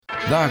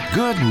The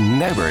Good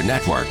Neighbor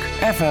Network,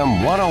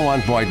 FM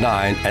 101.9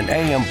 and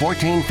AM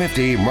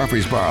 1450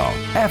 Murfreesboro,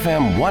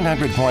 FM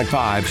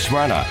 100.5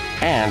 Smyrna,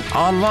 and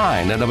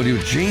online at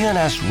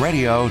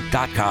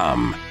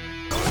WGNSradio.com.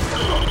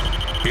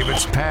 If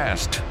it's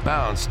passed,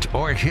 bounced,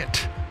 or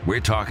hit, we're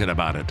talking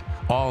about it.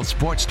 All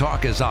Sports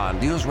Talk is on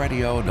News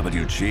Radio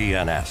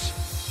WGNS.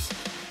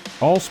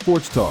 All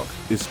Sports Talk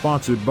is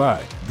sponsored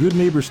by Good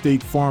Neighbor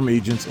State Farm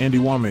agents Andy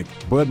Womack,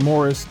 Bud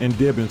Morris, and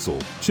Deb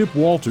Insel, Chip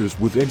Walters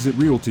with Exit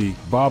Realty,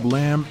 Bob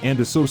Lamb and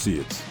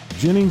Associates,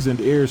 Jennings and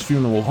Ayers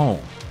Funeral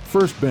Home,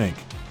 First Bank,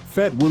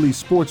 Fat Willie's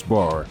Sports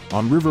Bar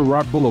on River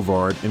Rock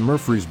Boulevard in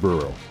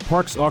Murfreesboro,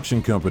 Parks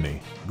Auction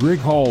Company, Greg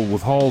Hall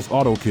with Hall's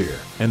Auto Care,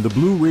 and the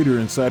Blue Raider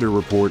Insider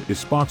Report is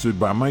sponsored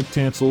by Mike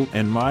Tansel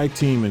and My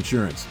Team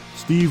Insurance,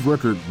 Steve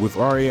Ruckert with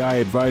RAI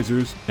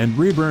Advisors, and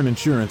Rayburn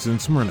Insurance in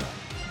Smyrna.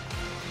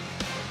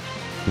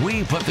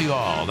 We put the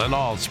all in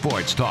all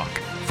sports talk.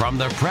 From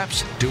the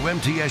Preps to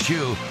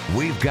MTSU,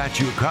 we've got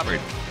you covered.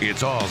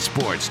 It's All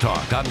Sports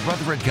Talk on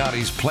Rutherford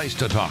County's Place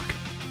to Talk.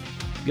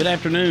 Good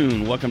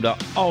afternoon. Welcome to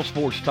All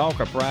Sports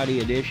Talk, a Friday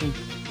edition.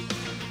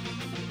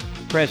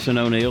 Preston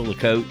O'Neill, the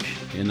coach,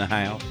 in the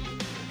house.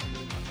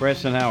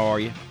 Preston, how are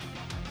you?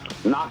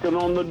 Knocking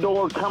on the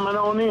door, coming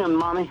on in,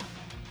 Monty.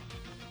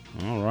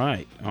 All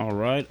right.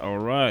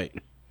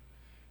 Did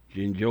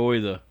you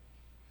enjoy the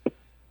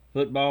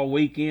football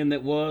weekend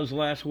that was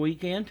last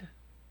weekend?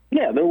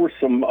 Yeah, there were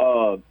some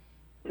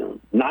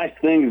nice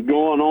things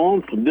going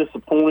on, some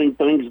disappointing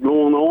things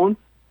going on.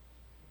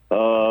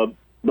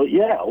 But,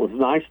 yeah, it was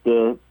nice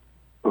to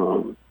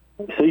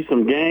see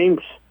some games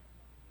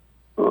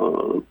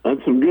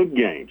and some good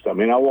games. I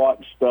mean, I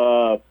watched,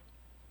 who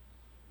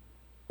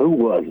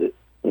was it?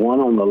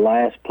 One on the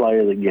last play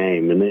of the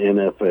game in the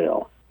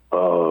NFL.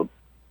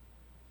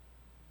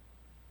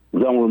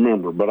 Don't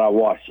remember, but I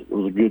watched it. It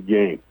was a good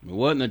game. It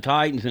wasn't the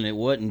Titans and it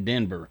wasn't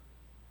Denver.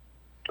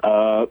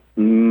 No.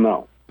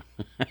 No.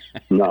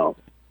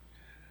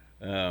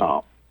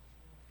 No,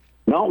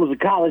 it was a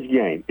college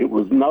game. It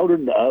was Notre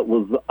Dame.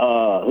 Who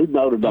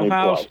Notre Dame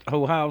played?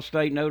 Ohio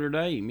State, Notre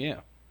Dame.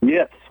 Yeah.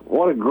 Yes.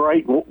 What a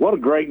great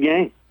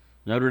game.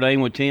 Notre Dame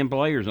with 10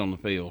 players on the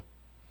field.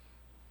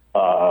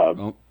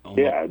 On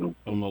the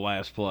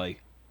last play.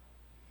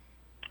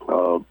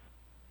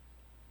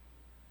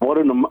 What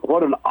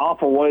an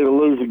awful way to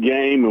lose a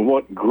game, and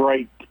what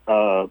great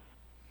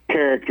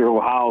character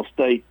Ohio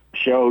State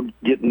showed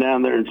getting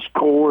down there and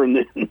score, and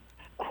then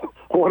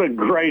what a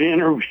great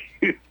interview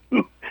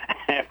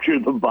after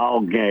the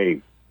ball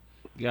game.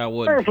 Yeah,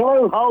 Where's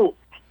Lou Holtz?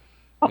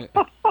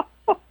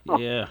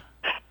 Yeah.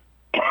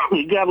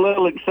 He got a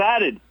little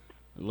excited.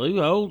 Lou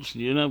Holtz,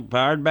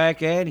 fired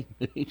back at him.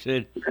 He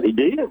said he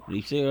did.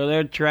 He said, well,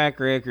 their track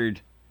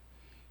record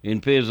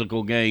in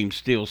physical games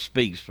still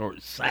speaks for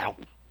itself.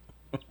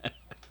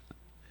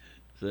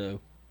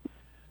 So,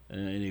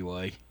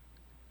 anyway.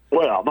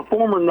 Well, the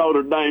former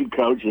Notre Dame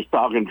coach is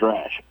talking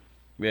trash.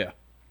 Yeah.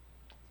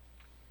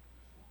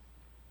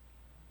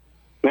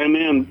 And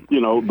then,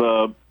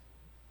 the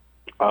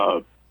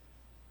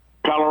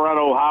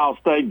Colorado-Ohio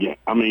State game.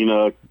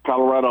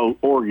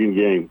 Colorado-Oregon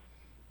game.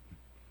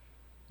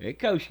 That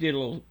coach did a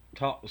little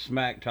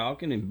smack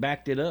talking and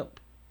backed it up.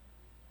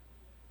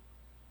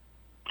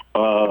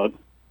 Yeah,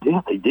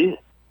 they did.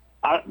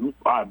 I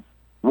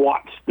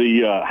watched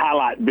the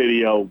highlight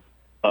video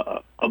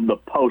of the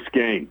post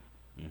game.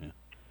 Mm-hmm.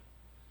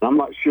 I'm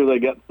not sure they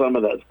got some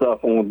of that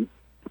stuff on,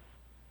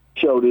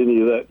 showed any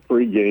of that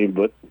pregame,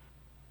 but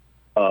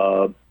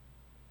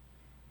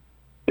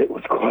it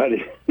was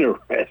quite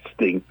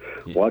interesting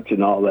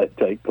watching all that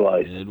take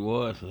place. It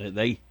was.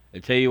 They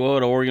tell you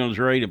what, Oregon's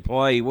ready to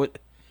play. What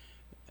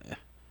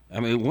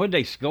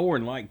they score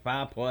in like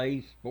 4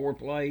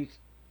 plays?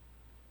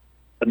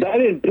 They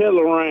didn't piddle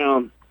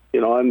around,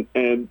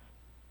 and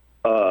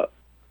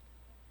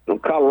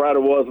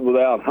Colorado was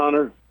without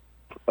Hunter,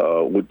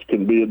 which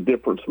can be a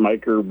difference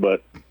maker,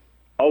 but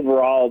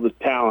overall the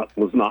talent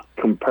was not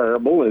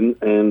comparable,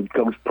 and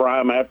Coach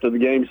Prime after the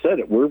game said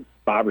it. We're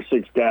 5 or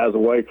 6 guys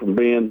away from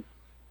being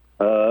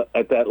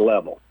at that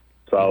level.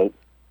 So,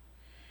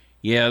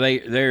 yeah,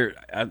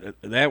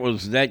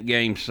 that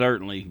game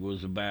certainly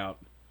was about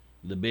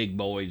the big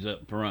boys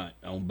up front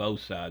on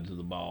both sides of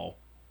the ball.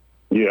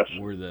 Yes,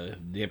 were the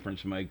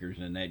difference makers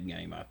in that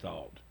game, I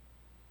thought.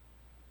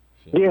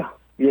 So.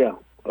 Yeah.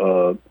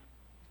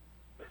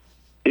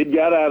 It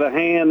got out of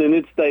hand, and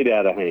it stayed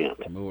out of hand.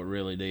 Oh, it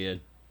really did.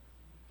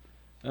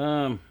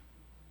 And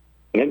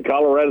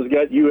Colorado's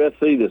got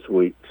USC this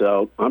week,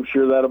 so I'm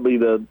sure that'll be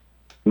the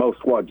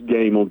most watched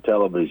game on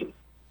television.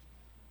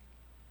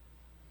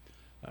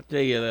 I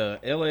tell you, the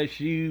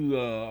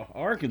LSU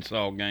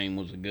Arkansas game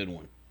was a good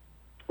one.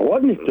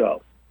 Wasn't it,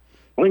 though?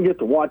 I didn't get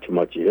to watch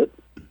much of it.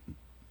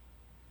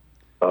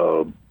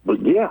 But,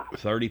 yeah.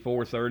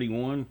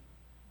 34-31.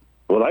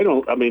 Well,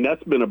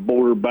 that's been a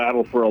border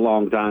battle for a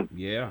long time.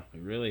 Yeah,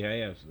 it really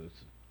has.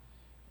 It's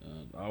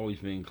always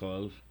been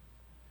close.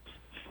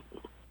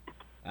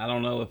 I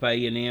don't know if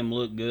A&M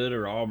looked good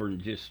or Auburn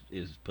just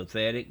is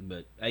pathetic,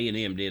 but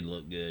A&M did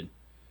look good.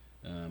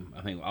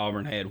 I think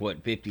Auburn had,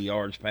 50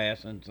 yards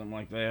passing, something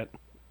like that?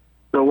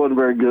 That wasn't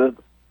very good.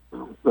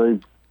 They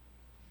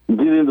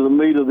get into the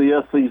meat of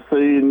the SEC,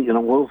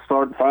 and, we'll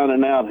start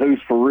finding out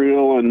who's for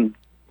real and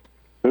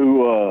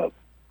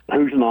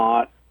who's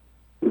not.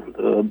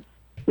 The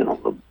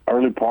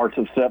early parts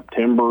of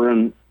September,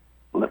 and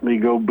let me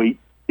go beat,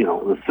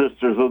 the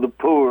Sisters of the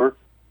Poor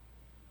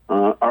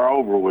are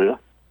over with.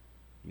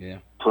 Yeah.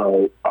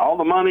 So all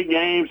the money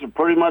games are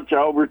pretty much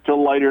over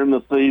till later in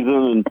the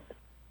season, and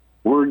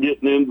we're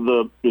getting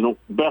into the,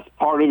 best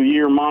part of the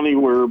year, Monty,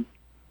 where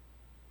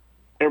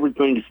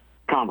everything's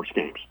conference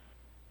games.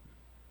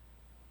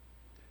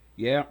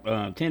 Yeah,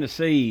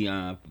 Tennessee,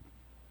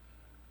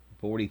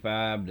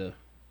 45-14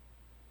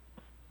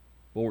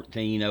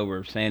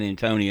 over San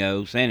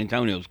Antonio. San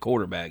Antonio's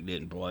quarterback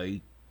didn't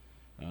play.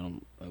 I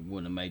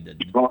wouldn't have made the.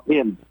 Well, he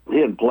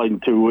hadn't played in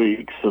 2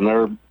 weeks, and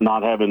they're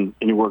not having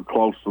anywhere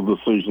close to the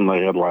season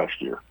they had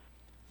last year.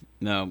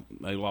 No,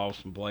 they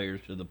lost some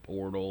players to the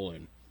portal,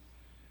 and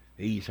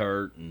he's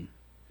hurt, and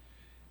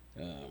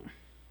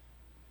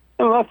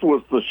that's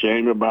what's the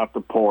shame about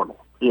the portal.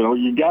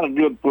 You got a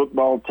good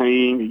football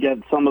team. You got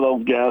some of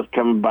those guys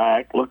coming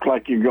back. Look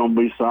like you're going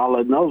to be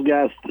solid. And those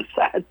guys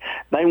decide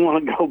they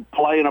want to go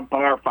play in a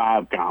Power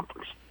 5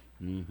 conference.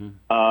 Mm-hmm.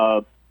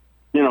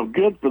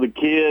 Good for the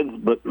kids,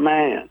 but,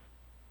 man,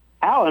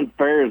 how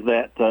unfair is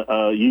that to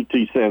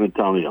UT San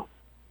Antonio?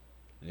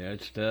 Yeah,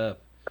 it's tough.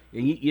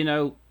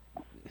 And,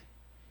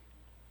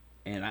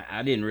 and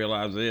I didn't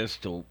realize this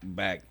till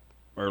back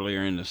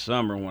earlier in the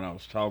summer when I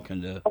was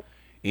talking to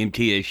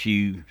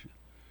MTSU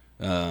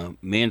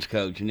men's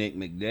coach Nick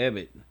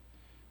McDevitt.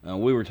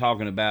 We were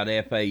talking about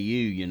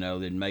FAU,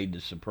 that made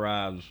the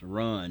surprise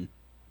run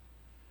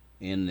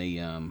in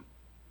the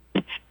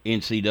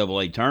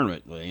NCAA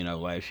tournament,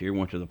 last year,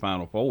 went to the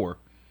Final Four,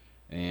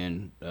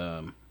 and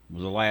was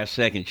the last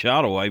second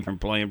shot away from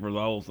playing for the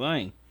whole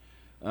thing.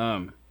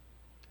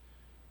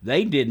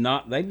 They've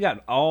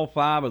got all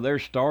 5 of their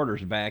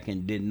starters back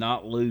and did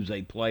not lose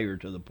a player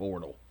to the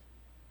portal.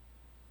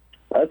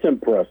 That's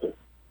impressive.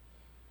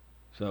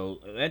 So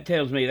that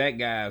tells me that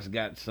guy's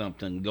got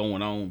something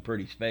going on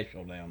pretty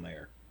special down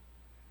there.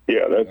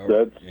 Yeah,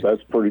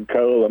 that's pretty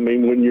cool. I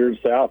mean, when you're in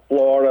South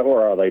Florida,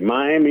 where are they,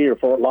 Miami or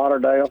Fort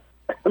Lauderdale?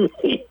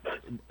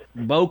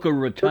 Boca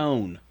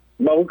Raton.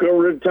 Boca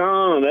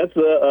Raton.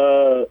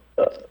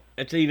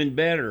 That's even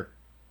better.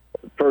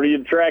 Pretty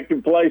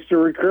attractive place to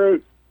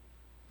recruit.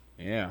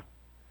 Yeah,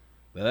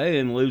 but they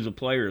didn't lose a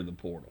player to the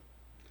portal.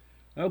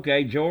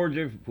 Okay,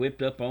 Georgia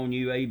whipped up on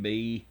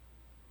UAB.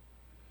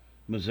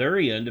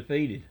 Missouri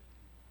undefeated.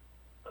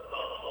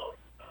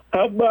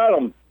 How about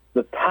them?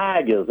 The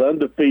Tigers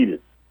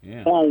undefeated.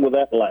 Yeah. How long will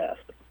that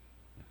last?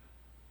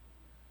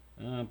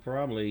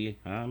 Probably.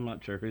 I'm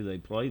not sure who they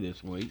play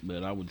this week,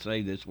 but I would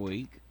say this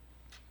week.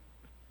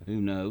 Who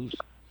knows?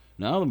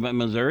 No,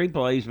 Missouri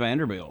plays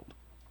Vanderbilt.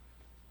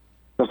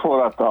 That's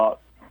what I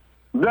thought.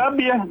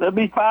 They'll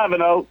be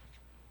 5-0.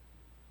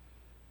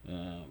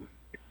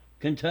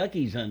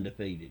 Kentucky's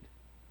undefeated.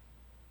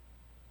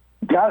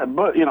 Got it,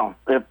 but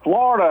if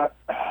Florida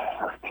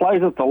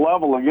plays at the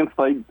level against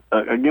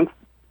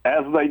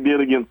as they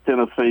did against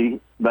Tennessee,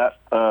 that's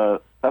going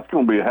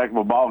to be a heck of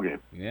a ball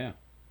game. Yeah.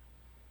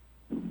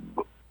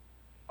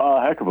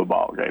 A heck of a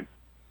ball game.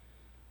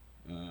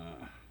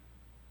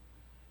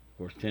 Of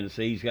course,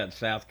 Tennessee's got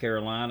South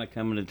Carolina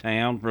coming to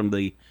town from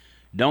the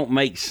don't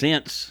make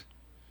sense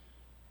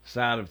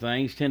side of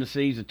things.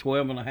 Tennessee's a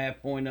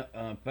 12.5-point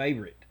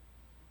favorite.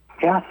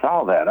 Yeah, I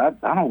saw that.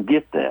 I don't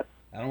get that.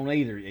 I don't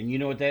either. And you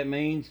know what that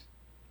means?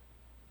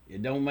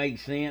 It don't make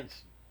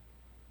sense.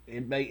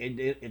 At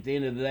the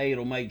end of the day,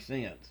 it'll make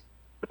sense.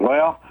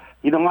 Well,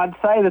 I'd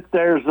say that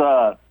there's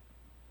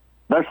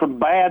some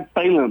bad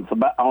feelings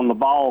on the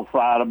ball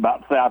side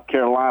about South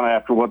Carolina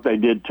after what they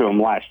did to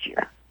them last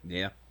year.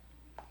 Yeah.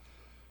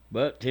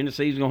 But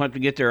Tennessee's going to have to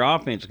get their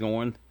offense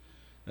going.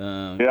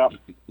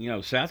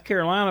 Yeah. South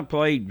Carolina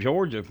played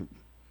Georgia,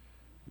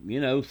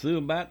 through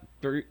about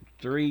three,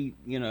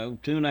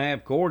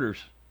 2.5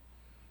 quarters.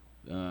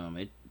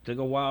 It took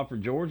a while for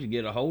Georgia to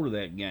get a hold of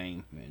that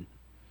game.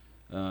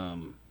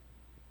 And,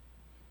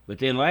 but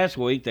then last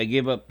week they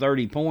give up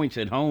 30 points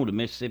at home to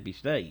Mississippi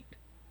State.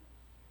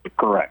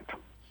 Correct.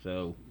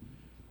 So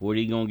what are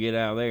you going to get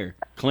out of there?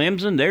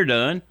 Clemson, they're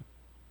done.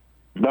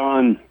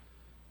 Done.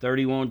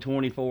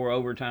 31-24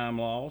 overtime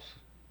loss.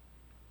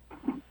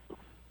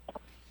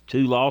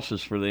 2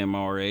 losses for them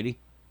already.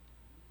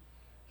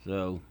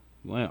 So,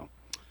 well.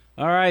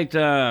 All right.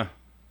 Tell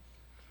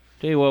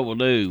you what we'll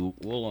do.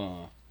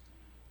 We'll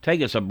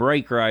take us a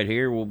break right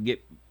here. We'll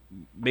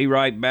be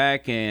right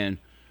back, and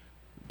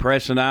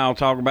Press and I will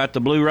talk about the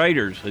Blue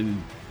Raiders, who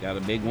got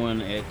a big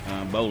one at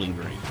Bowling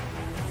Green.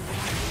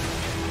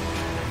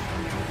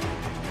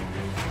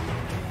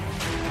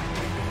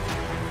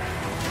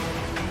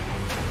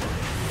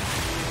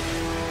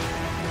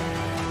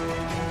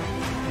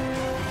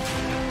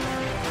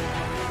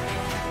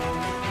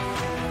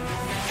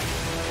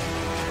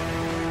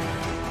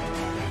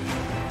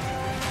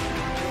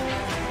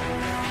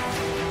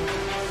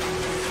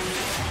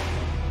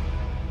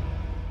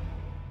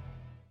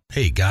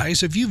 Hey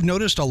guys, if you've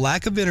noticed a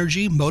lack of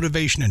energy,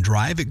 motivation, and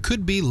drive, it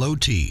could be low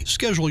T.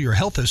 Schedule your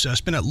health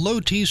assessment at Low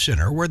T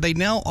Center, where they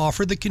now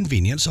offer the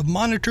convenience of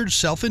monitored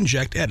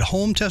self-inject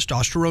at-home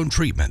testosterone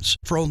treatments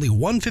for only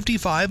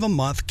 $155 a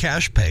month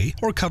cash pay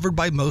or covered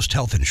by most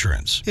health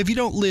insurance. If you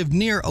don't live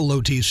near a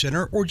Low T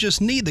Center or just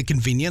need the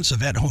convenience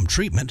of at-home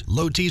treatment,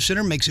 Low T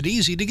Center makes it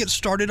easy to get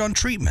started on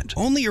treatment.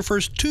 Only your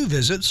first 2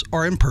 visits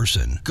are in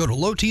person. Go to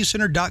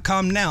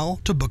lowtcenter.com now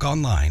to book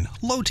online.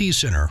 Low T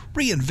Center,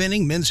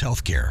 reinventing men's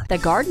healthcare. The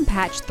Garden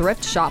Patch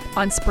Thrift Shop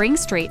on Spring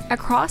Street,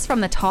 across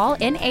from the tall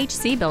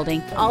NHC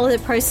building. All of the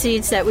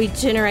proceeds that we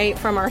generate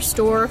from our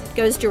store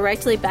goes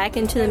directly back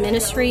into the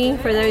ministry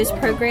for those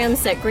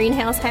programs that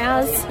Greenhouse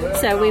has.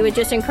 So we would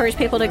just encourage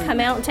people to come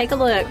out and take a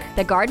look.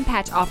 The Garden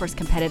Patch offers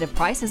competitive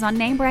prices on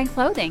name brand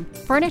clothing,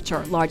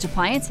 furniture, large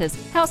appliances,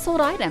 household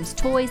items,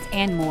 toys,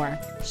 and more.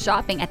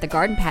 Shopping at the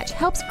Garden Patch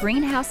helps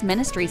Greenhouse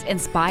Ministries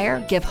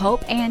inspire, give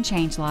hope, and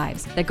change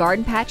lives. The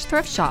Garden Patch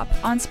Thrift Shop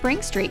on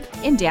Spring Street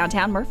in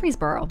downtown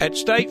Murfreesboro. At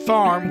State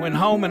Farm, when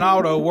home and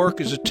auto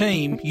work as a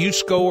team, you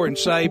score and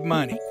save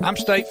money. I'm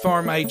State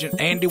Farm agent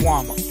Andy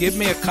Womack. Give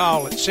me a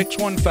call at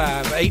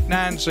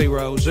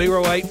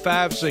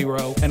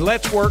 615-890-0850 and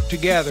let's work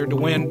together to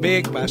win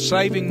big by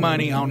saving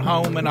money on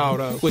home and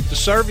auto. With the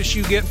service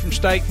you get from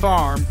State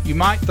Farm, you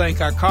might think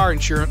our car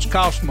insurance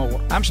costs more.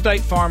 I'm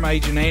State Farm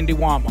agent Andy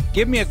Womack.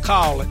 Give me a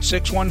call at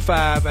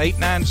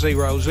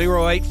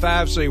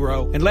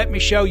 615-890-0850 and let me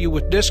show you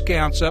with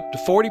discounts up to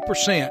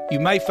 40%.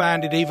 You may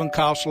find it even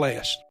costs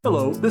less.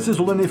 Hello, this is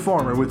Lenny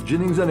Farmer with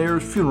Jennings &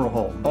 Ayers Funeral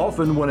Home.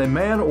 Often when a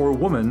man or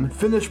woman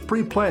finish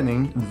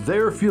pre-planning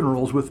their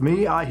funerals with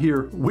me, I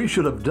hear, "We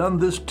should have done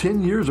this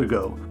 10 years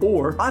ago."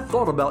 Or, "I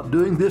thought about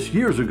doing this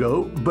years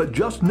ago, but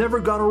just never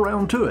got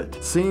around to it."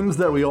 Seems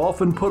that we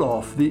often put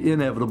off the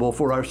inevitable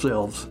for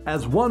ourselves.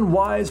 As one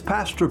wise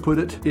pastor put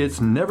it,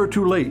 it's never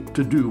too late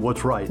to do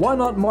what's right. Why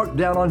not mark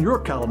down on your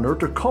calendar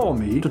to call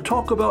me to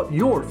talk about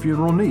your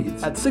funeral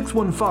needs at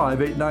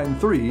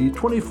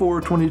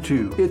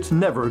 615-893-2422. It's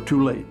never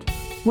too late.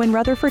 When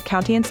Rutherford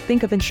Countyans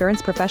think of insurance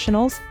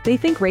professionals, they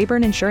think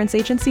Rayburn Insurance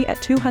Agency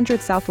at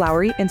 200 South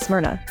Lowry in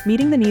Smyrna,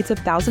 meeting the needs of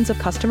thousands of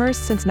customers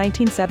since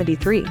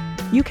 1973.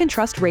 You can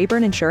trust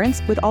Rayburn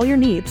Insurance with all your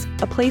needs,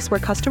 a place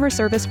where customer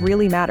service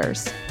really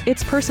matters.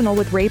 It's personal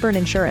with Rayburn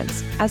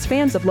Insurance, as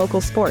fans of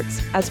local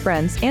sports, as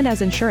friends, and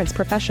as insurance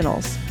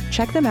professionals.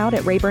 Check them out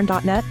at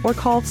rayburn.net or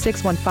call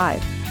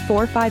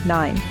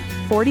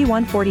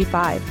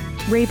 615-459-4145.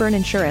 Rayburn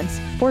Insurance,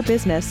 for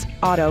business,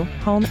 auto,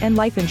 home, and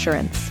life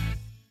insurance.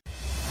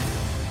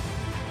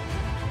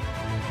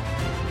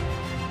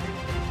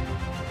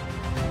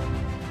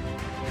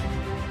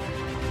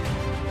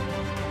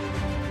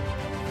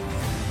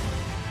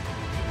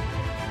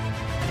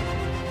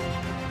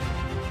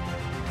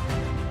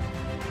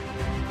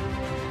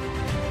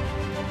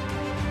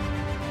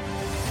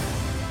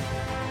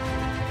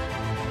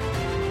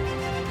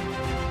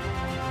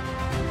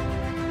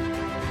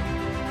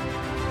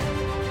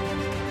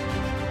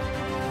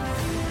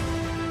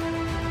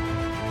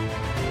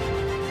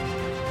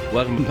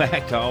 Welcome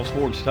back to All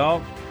Sports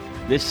Talk.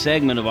 This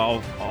segment of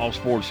All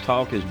Sports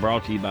Talk is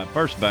brought to you by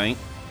First Bank,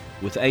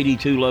 with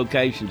 82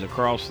 locations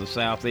across the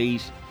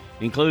Southeast,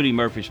 including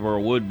Murfreesboro,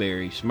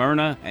 Woodbury,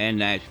 Smyrna, and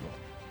Nashville.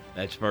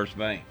 That's First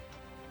Bank.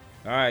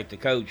 All right, the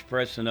coach,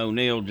 Preston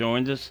O'Neill,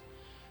 joins us.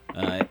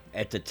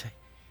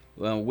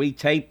 We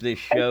taped this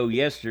show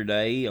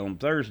yesterday on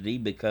Thursday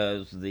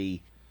because the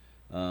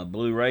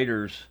Blue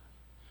Raiders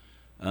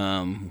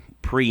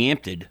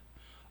preempted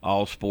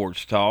All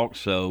Sports Talk,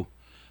 so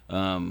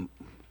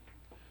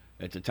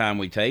at the time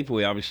we taped,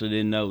 we obviously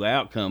didn't know the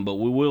outcome, but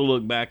we will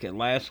look back at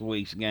last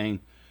week's game.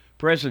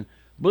 Preston,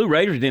 Blue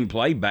Raiders didn't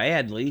play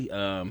badly.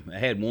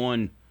 Had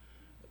one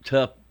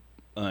tough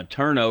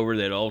turnover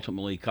that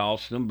ultimately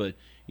cost them, but,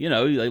 you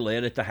know, they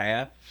led at the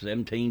half,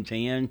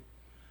 17-10.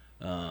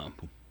 Then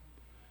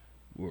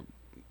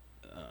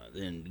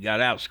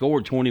got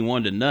outscored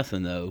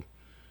 21-0, though,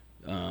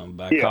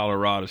 by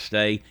Colorado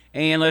State.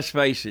 And let's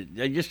face it,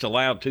 they just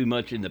allowed too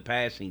much in the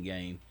passing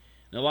game.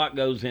 And a lot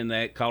goes in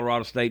that.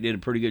 Colorado State did a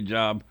pretty good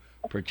job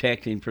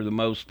protecting for the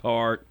most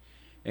part.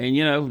 And,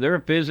 you know, they're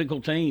a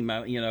physical team.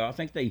 I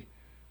think they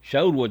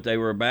showed what they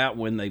were about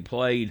when they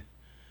played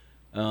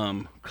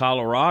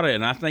Colorado,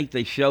 and I think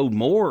they showed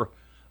more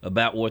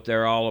about what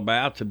they're all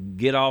about to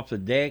get off the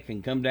deck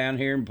and come down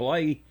here and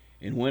play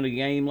and win a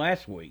game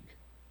last week.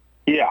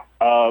 Yeah.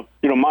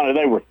 Monty,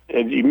 they were,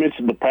 as you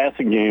mentioned the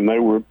passing game, they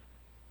were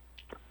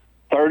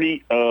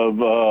 30 of,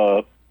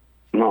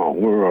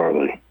 where are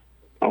they?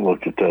 I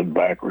looked at that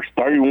backwards.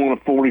 31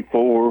 of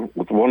 44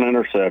 with one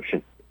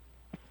interception,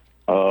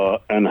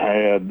 and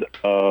had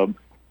where'd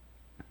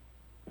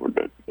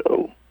that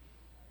go?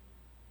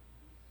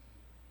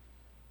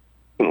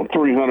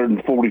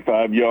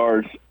 345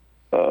 yards,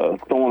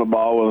 throwing the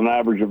ball with an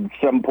average of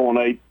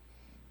 7.8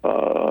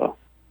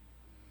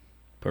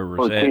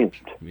 per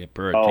attempt. Yeah,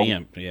 per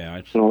attempt.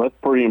 That's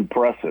pretty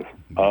impressive.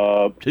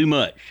 Too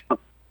much.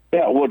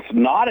 Yeah. What's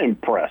not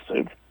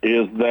impressive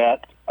is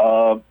that.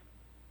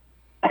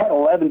 Had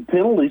 11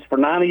 penalties for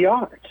 90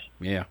 yards.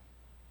 Yeah.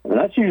 And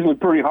that's usually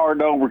pretty hard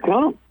to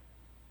overcome.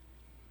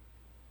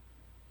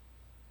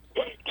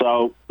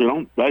 So,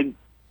 they,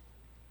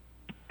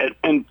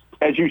 and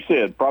as you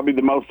said, probably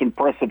the most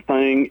impressive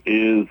thing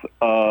is,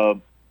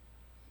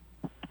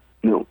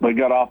 they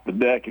got off the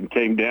deck and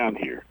came down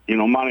here.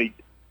 Monty,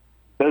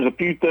 there's a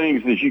few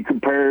things as you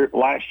compare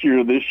last year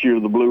to this year,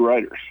 the Blue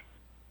Raiders.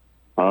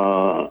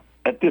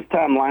 At this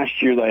time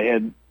last year, they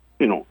had,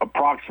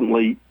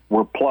 approximately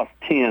were plus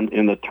 10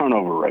 in the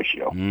turnover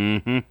ratio.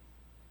 Mm-hmm.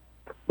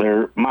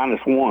 They're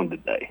 -1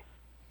 today.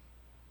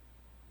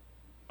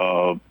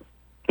 I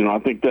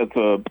think that's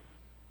a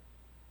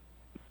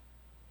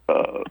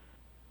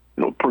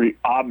pretty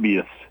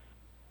obvious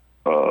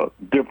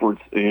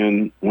difference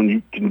in when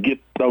you can get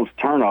those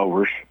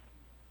turnovers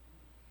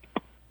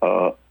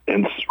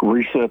and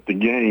reset the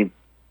game.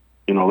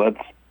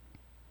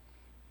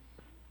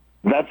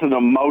 That's an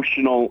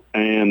emotional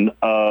and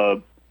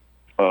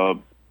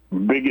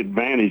big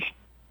advantage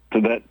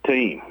to that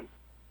team.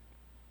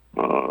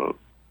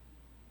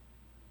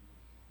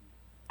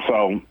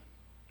 So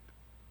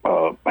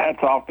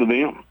hats off to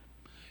them.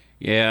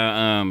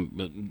 Yeah,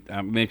 but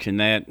I mentioned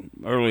that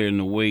earlier in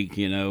the week.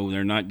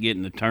 They're not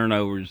getting the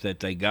turnovers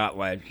that they got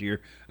last year.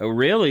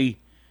 Really,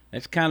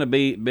 that's kind of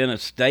been a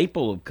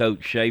staple of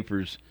Coach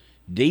Schaefer's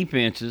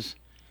defenses.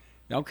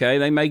 Okay,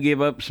 they may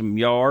give up some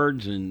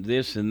yards and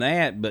this and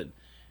that, but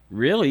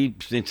really,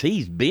 since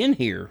he's been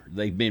here,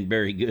 they've been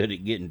very good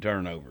at getting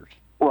turnovers.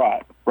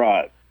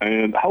 Right,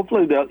 and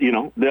hopefully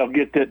they'll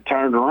get that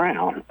turned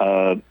around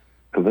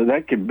because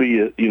that could be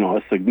a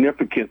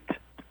significant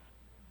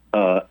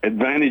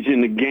advantage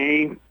in the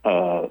game,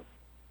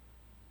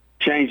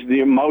 change the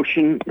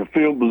emotion, the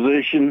field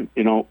position,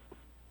 a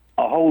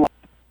whole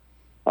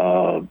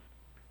lot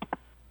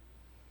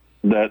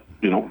that,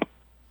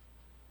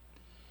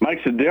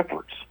 makes a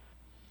difference.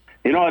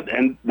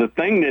 And the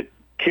thing that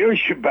kills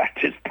you about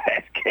this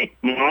past game,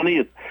 Monty,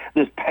 is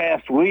this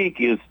past week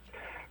is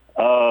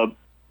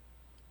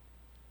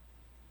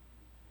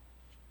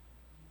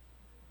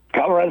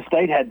Colorado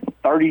State had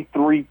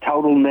 33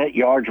 total net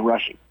yards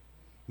rushing.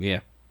 Yeah.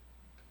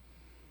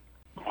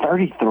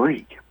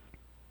 33.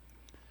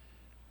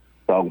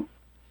 So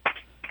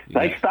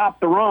they stopped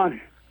the run.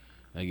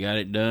 They got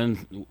it done.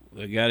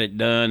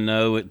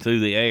 Through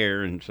the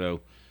air, and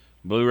so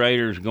Blue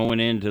Raiders going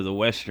into the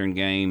Western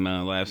game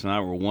last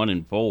night were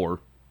 1-4.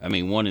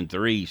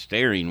 1-3,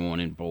 staring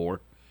 1-4.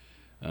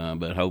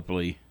 But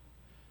hopefully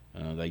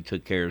they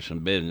took care of some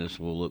business.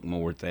 We'll look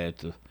more at that at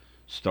the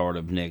start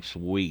of next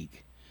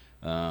week.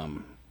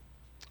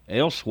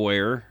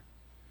 Elsewhere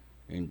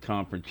in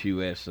Conference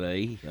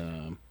USA.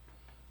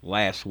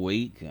 Last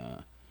week,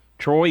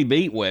 Troy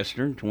beat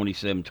Western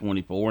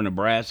 27-24,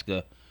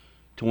 Nebraska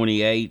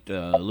 28,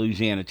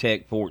 Louisiana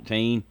Tech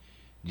 14.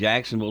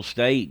 Jacksonville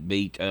State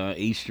beat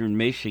Eastern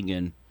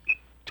Michigan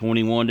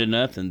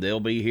 21-0. They'll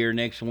be here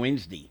next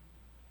Wednesday.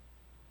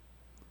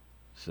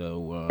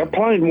 So they're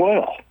playing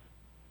well.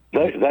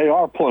 They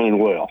are playing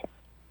well.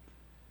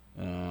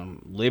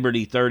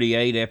 Liberty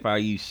 38,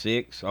 FIU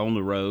 6 on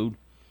the road.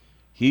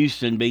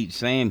 Houston beat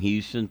Sam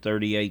Houston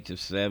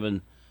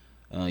 38-7.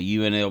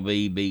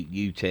 UNLV beat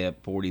UTEP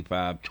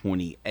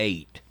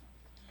 45-28.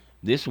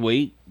 This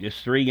week,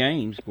 just 3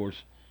 games. Of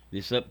course,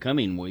 this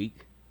upcoming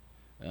week,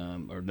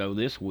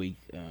 this week,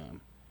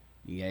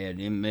 you had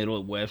in middle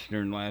at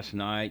Western last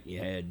night. You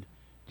had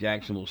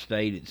Jacksonville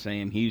State at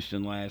Sam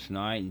Houston last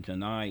night, and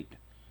tonight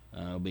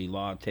will be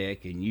La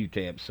Tech and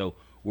UTEP. So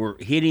we're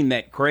hitting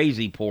that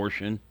crazy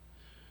portion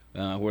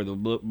where the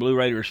Blue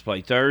Raiders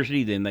play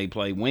Thursday, then they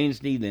play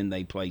Wednesday, then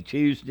they play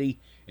Tuesday,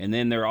 and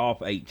then they're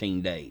off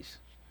 18 days.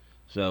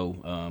 So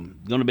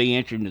going to be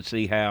interesting to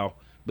see how,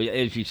 but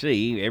as you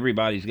see,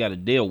 everybody's got to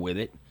deal with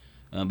it.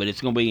 But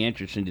it's going to be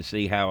interesting to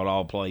see how it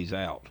all plays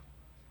out.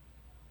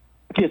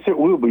 Yes, it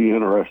will be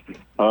interesting.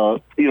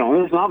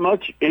 There's not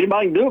much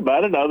anybody can do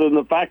about it other than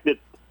the fact that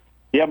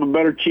you have a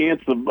better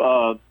chance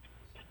of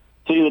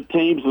seeing the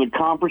teams in the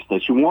conference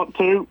that you want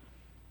to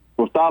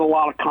without a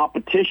lot of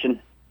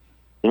competition.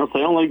 It's the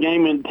only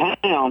game in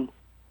town.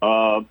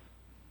 You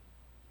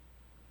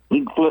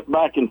can flip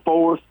back and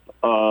forth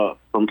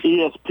from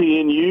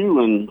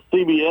ESPNU and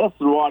CBS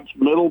and watch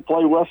Middle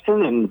play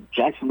Western and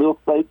Jacksonville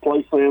State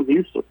play Sam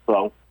Houston.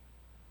 So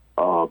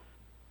for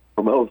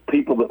those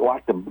people that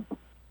like to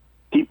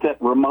keep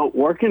that remote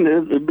working,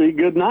 it'd be a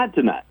good night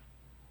tonight.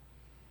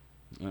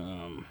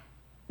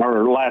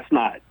 Or last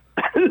night.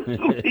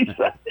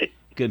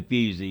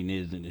 Confusing,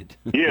 isn't it?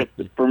 Yes,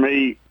 for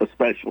me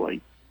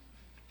especially.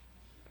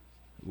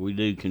 We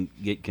do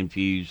get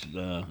confused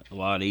a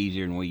lot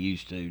easier than we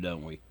used to,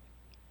 don't we?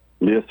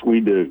 Yes, we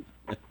do.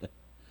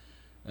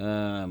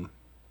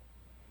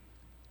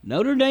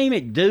 Notre Dame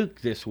at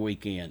Duke this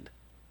weekend.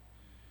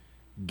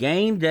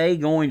 Game day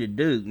going to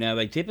Duke. Now,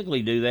 they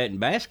typically do that in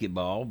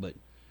basketball, but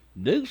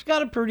Duke's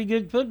got a pretty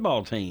good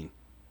football team.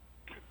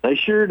 They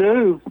sure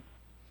do.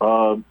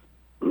 They're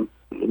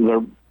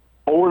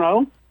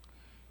 4-0.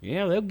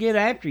 Yeah, they'll get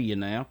after you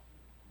now.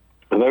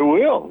 They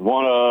will.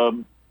 Want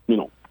a,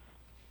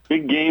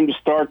 big game to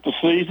start the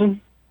season.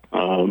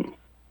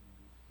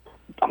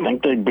 I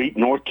think they beat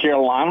North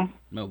Carolina.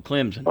 No,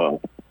 Clemson.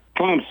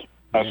 Clemson.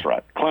 That's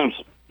right.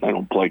 Clemson. They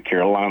don't play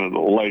Carolina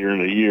until later in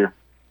the year.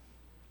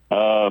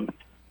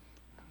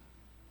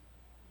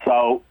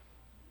 So,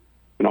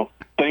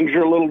 things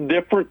are a little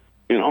different.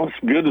 It's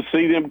good to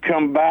see them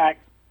come back.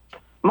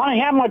 Monty,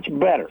 how much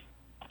better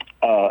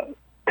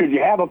could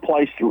you have a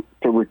place to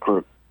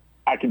recruit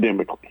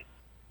academically?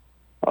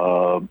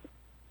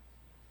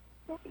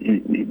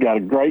 You got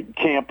a great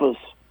campus,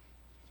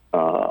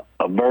 a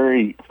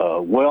very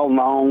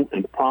well-known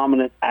and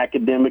prominent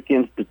academic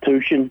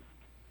institution.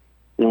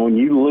 When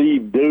you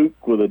leave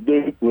Duke with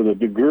a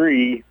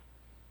degree,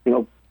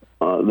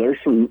 there's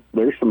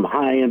some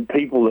high-end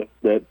people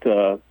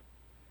that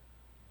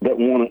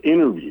want to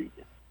interview you.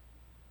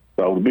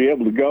 So to be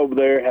able to go over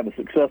there, have a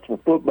successful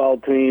football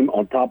team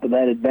on top of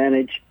that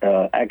advantage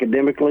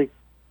academically,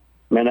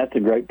 man, that's a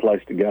great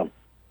place to go.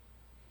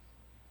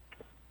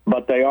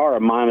 But they are a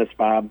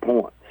 -5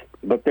 points.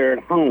 But they're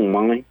at home,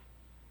 Monty.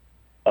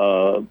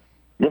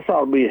 This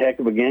ought to be a heck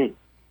of a game.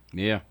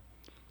 Yeah.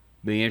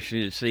 Be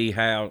interesting to see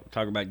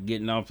talk about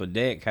getting off the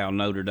deck, how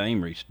Notre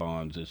Dame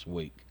responds this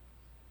week.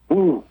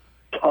 Ooh,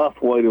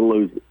 tough way to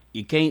lose it.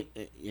 You can't,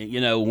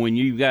 when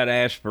you've got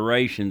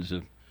aspirations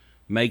of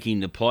making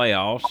the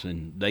playoffs,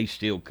 and they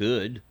still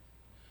could,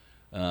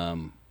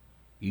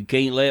 you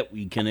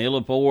can ill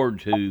afford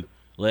to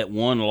let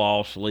one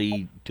loss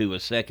lead to a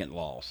second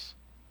loss.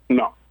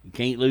 No. You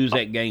can't lose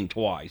that game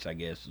twice, I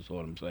guess is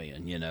what I'm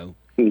saying,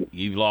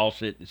 You've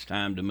lost it, it's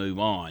time to move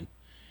on.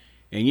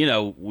 And,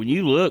 when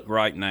you look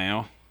right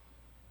now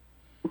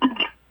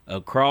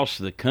across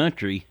the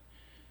country,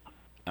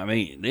 I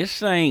mean, this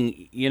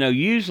thing,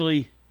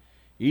 usually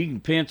you can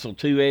pencil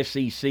 2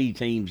 SEC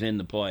teams in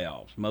the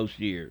playoffs most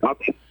years.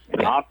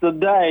 Not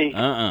today.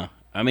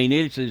 I mean,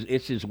 it's as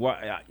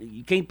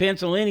you can't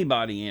pencil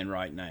anybody in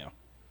right now.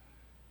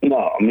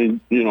 No, I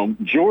mean,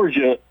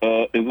 Georgia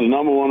is the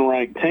number 1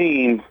 ranked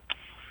team,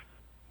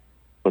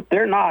 but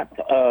they're not.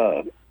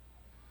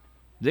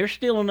 They're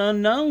still an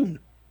unknown.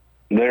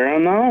 They're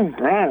unknown,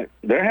 right?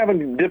 They're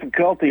having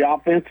difficulty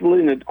offensively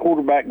in the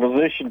quarterback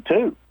position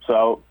too.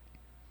 So,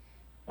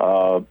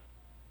 there's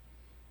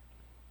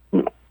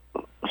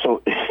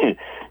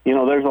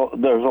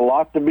a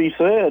lot to be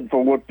said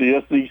for what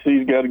the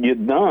SEC's got to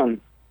get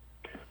done.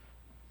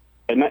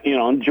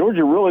 And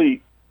Georgia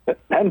really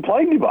hadn't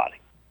played anybody.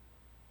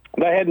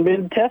 They hadn't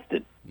been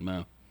tested.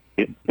 No.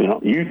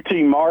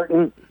 UT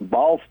Martin,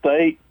 Ball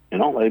State,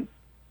 they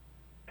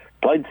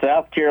played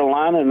South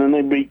Carolina, and then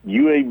they beat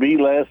UAB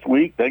last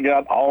week. They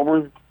got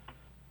Auburn.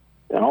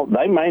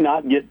 They may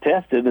not get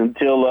tested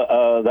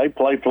until they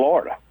play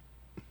Florida.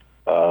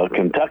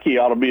 Kentucky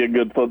ought to be a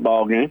good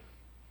football game.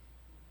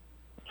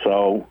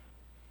 So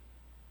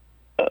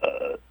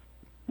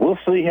we'll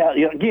see how.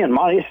 Again,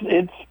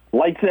 it's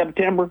late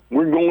September.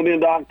 We're going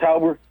into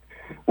October.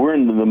 We're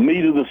into the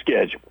meat of the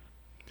schedule.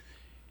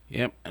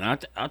 Yep,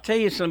 and I'll tell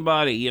you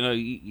somebody.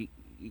 I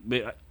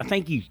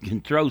think you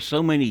can throw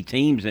so many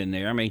teams in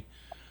there. I mean,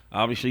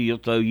 obviously you'll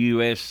throw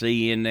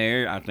USC in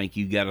there. I think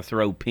you got to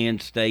throw Penn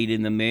State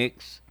in the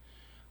mix.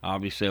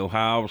 Obviously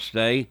Ohio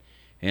State,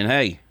 and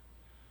hey,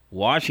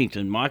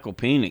 Washington, Michael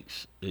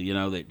Penix,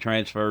 that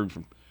transferred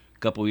from a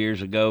couple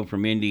years ago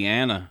from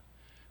Indiana.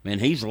 Man,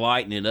 he's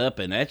lighting it up,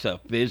 and that's a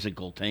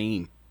physical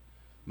team.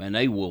 Man,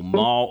 they will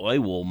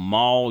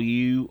maul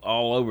you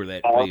all over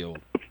that field.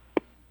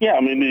 Yeah,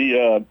 I mean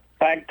the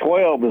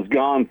Pac-12 has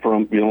gone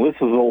from this is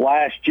the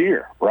last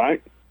year,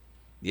 right?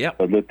 Yep.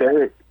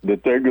 That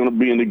they're going to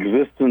be in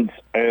existence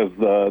as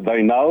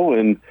they know,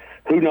 and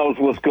who knows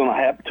what's going to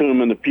happen to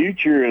them in the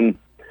future. And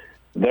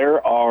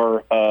there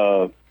are,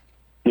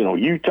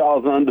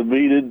 Utah's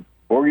undefeated,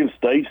 Oregon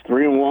State's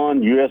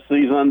 3-1,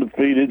 USC's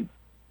undefeated,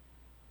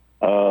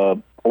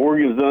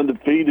 Oregon's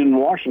undefeated, and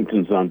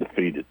Washington's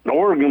undefeated. And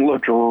Oregon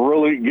looked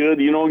really good,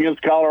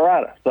 against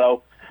Colorado.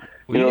 So,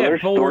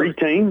 there's 3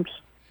 teams.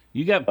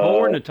 You got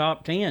 4 in the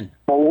top 10.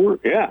 4,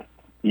 yeah.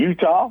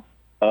 Utah.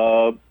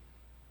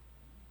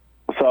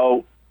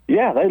 So,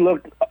 yeah, they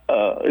looked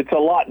it's a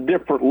lot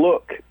different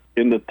look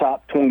in the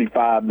top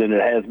 25 than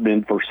it has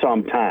been for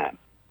some time.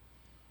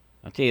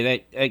 I tell you,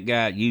 that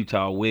guy at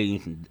Utah,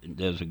 Williams,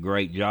 does a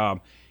great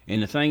job.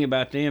 And the thing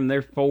about them,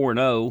 they're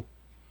 4-0,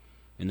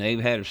 and they've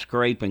had a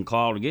scrape and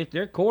claw to get.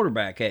 Their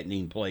quarterback hadn't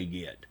even played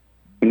yet.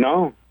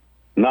 No.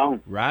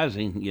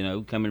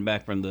 Rising, coming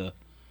back from the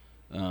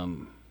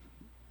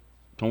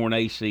torn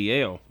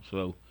ACL.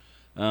 So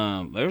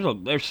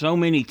there's so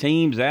many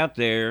teams out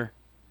there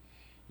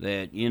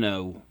that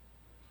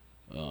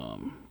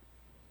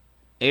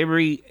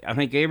I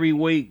think every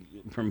week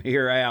from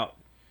here out,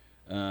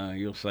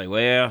 you'll say,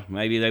 well,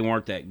 maybe they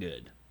weren't that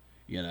good.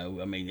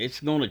 I mean,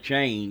 it's going to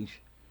change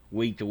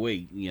week to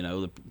week.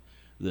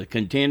 The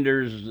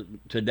contenders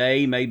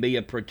today may be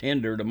a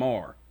pretender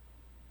tomorrow.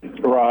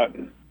 Right.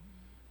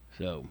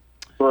 So.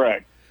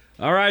 Correct.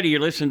 All righty, you're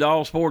listening to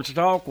All Sports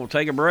Talk. We'll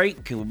take a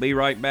break. We'll be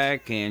right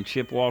back, and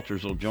Chip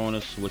Walters will join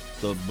us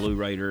with the Blue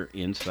Raider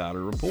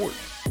Insider Report.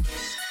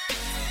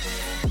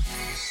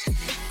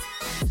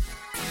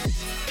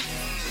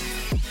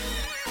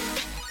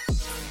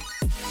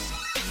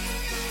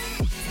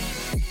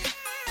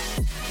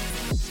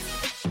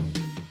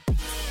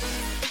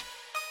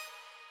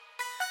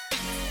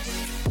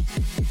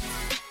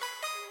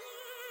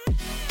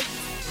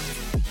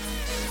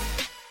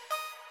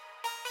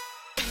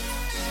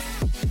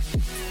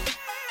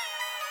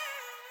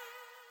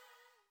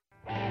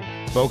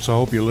 Folks, I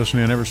hope you listen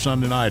in every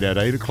Sunday night at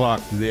 8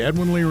 o'clock to the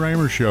Edwin Lee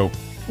Raymer Show.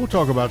 We'll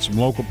talk about some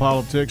local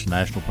politics,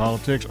 national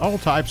politics, all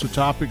types of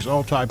topics,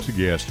 all types of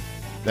guests.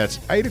 That's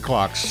 8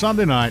 o'clock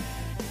Sunday night,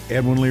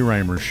 Edwin Lee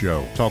Raymer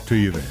Show. Talk to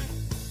you then.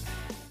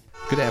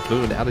 Good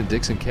afternoon. Out in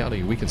Dixon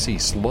County, we can see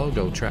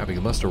slow-go traffic.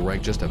 It must have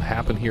wreck just have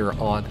happened here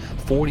on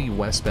 40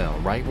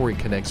 westbound, right where it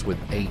connects with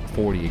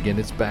 840. Again,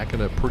 it's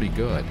backing up pretty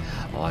good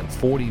on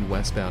 40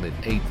 westbound at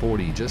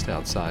 840, just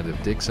outside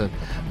of Dixon.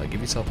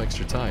 Give yourself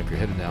extra time if you're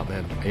heading out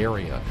that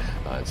area.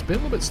 It's been a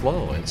little bit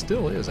slow, and it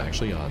still is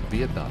actually on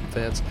Vietnam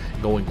Fence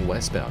going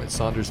westbound at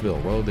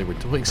Saundersville Road. They were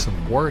doing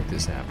some work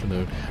this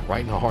afternoon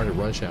right in the heart of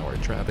rush hour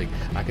traffic.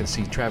 I can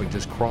see traffic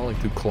just crawling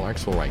through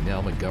Clarksville right now,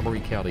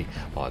 Montgomery County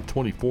on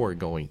 24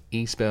 going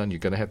eastbound. You're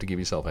going to have to give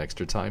yourself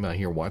extra time out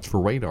here. Watch for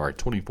radar at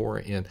 24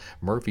 in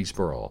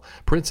Murfreesboro.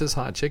 Princess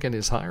Hot Chicken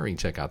is hiring.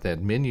 Check out that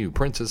menu,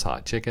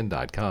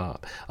 princesshotchicken.com.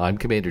 I'm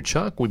Commander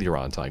Chuck with your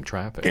on-time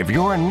traffic. If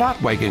you're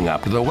not waking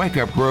up to the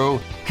wake-up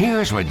crew,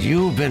 here's what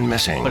you've been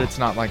missing. But it's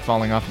not like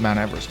falling off Mount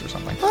Everest or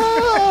something.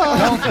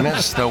 Don't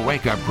miss the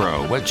wake-up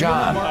crew with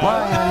John,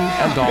 Brian,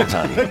 and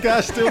Dalton. That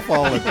guy's still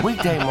falling.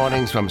 Weekday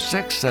mornings from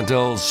 6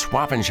 until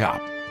Swap and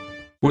Shop.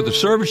 With the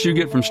service you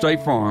get from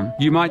State Farm,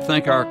 you might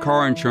think our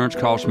car insurance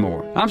costs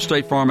more. I'm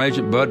State Farm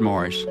Agent Bud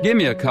Morris. Give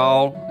me a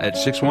call at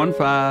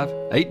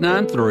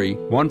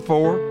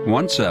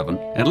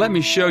 615-893-1417 and let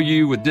me show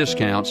you with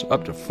discounts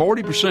up to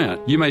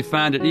 40%. You may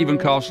find it even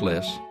costs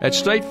less. At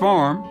State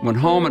Farm, when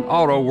home and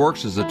auto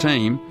works as a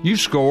team, you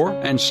score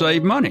and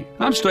save money.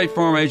 I'm State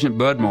Farm Agent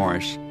Bud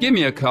Morris. Give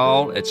me a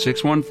call at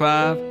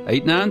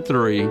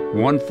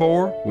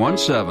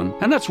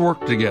 615-893-1417 and let's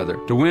work together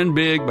to win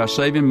big by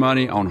saving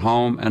money on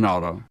home and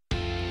auto.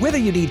 Whether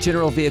you need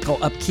general vehicle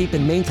upkeep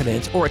and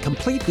maintenance or a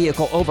complete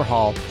vehicle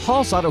overhaul,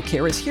 Hall's Auto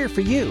Care is here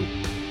for you.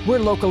 We're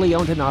locally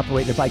owned and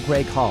operated by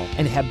Greg Hall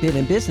and have been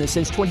in business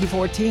since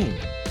 2014.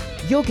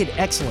 You'll get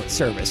excellent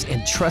service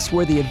and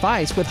trustworthy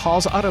advice with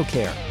Hall's Auto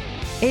Care.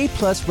 A+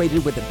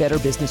 rated with the Better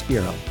Business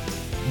Bureau.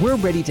 We're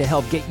ready to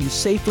help get you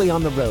safely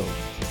on the road.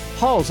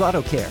 Hall's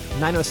Auto Care,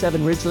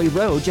 907 Ridgely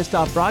Road, just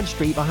off Broad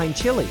Street behind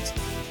Chili's.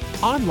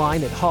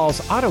 Online at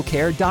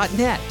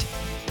hallsautocare.net.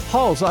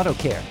 Hall's Auto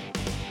Care.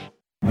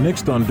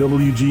 Next on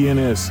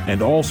WGNS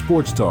and All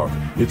Sports Talk,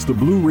 it's the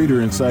Blue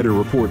Raider Insider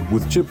Report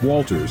with Chip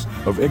Walters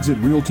of Exit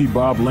Realty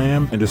Bob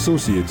Lamb and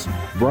Associates,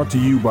 brought to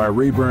you by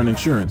Rayburn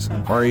Insurance,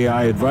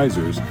 RAI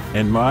Advisors,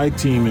 and My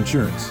Team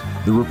Insurance.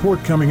 The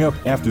report coming up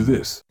after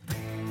this.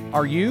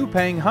 Are you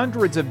paying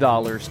hundreds of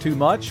dollars too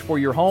much for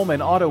your home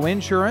and auto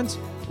insurance?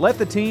 Let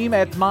the team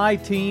at My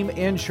Team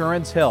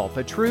Insurance help,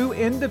 a true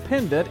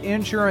independent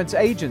insurance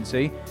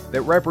agency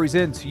that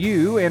represents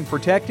you in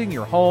protecting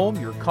your home,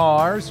 your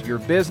cars, your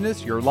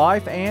business, your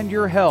life, and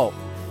your health.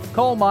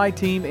 Call My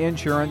Team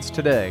Insurance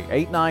today,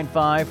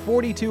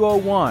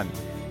 895-4201.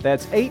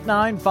 That's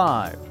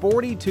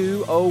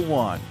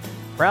 895-4201.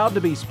 Proud to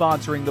be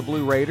sponsoring the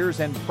Blue Raiders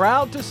and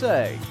proud to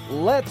say,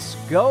 let's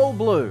go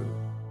Blue.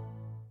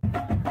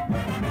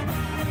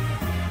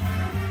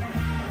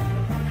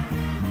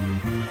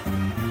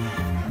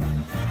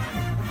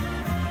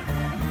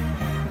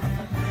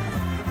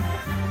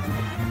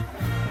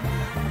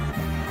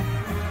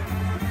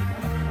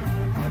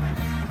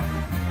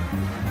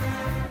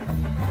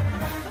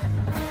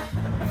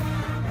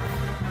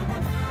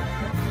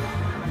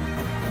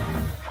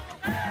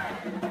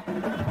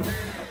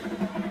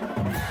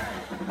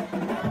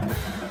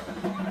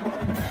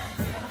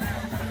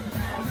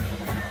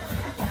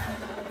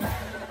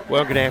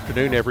 Well, good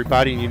afternoon,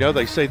 everybody. And you know,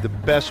 they say the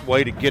best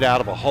way to get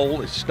out of a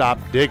hole is stop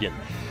digging.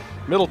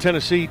 Middle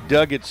Tennessee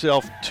dug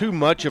itself too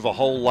much of a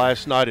hole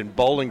last night in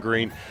Bowling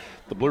Green.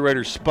 The Blue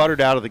Raiders sputtered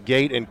out of the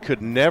gate and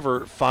could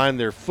never find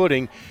their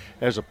footing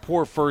as a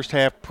poor first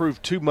half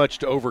proved too much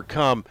to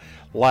overcome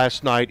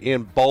last night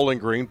in Bowling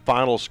Green.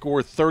 Final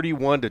score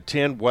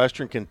 31-10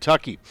 Western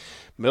Kentucky.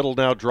 Middle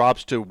now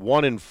drops to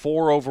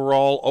 1-4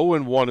 overall,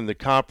 0-1 in the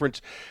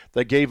conference.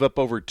 They gave up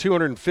over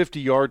 250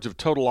 yards of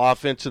total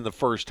offense in the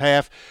first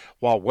half,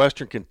 while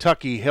Western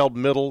Kentucky held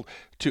Middle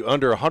to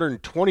under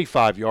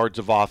 125 yards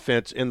of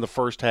offense in the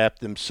first half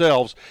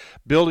themselves,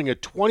 building a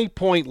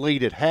 20-point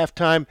lead at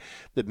halftime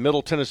that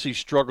Middle Tennessee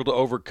struggled to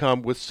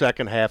overcome with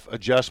second-half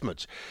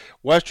adjustments.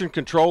 Western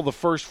controlled the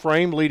first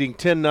frame, leading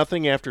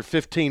 10-0 after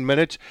 15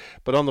 minutes,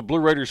 but on the Blue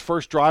Raiders'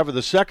 first drive of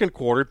the second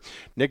quarter,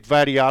 Nick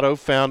Vattiato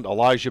found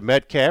Elijah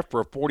Metcalf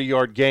for a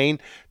 40-yard gain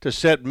to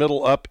set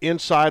Middle up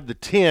inside the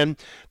 10.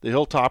 The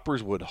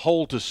Hilltoppers would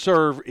hold to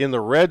serve in the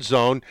red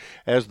zone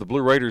as the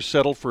Blue Raiders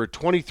settled for a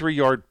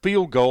 23-yard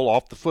field goal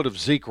off the foot of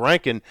Zeke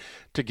Rankin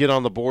to get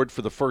on the board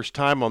for the first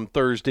time on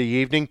Thursday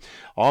evening.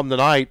 On the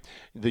night,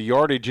 the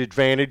yardage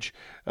advantage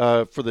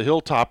for the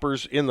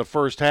Hilltoppers in the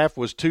first half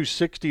was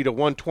 260 to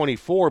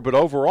 124, but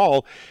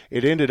overall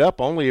it ended up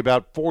only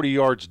about 40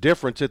 yards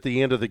difference at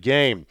the end of the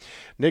game.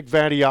 Nick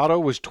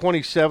Vattiato was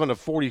 27 of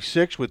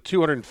 46 with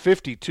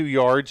 252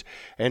 yards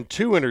and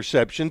 2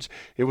 interceptions.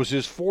 It was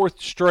his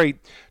fourth straight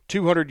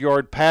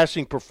 200-yard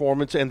passing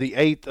performance and the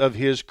 8th of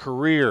his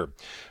career.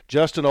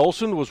 Justin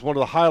Olson was one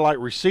of the highlight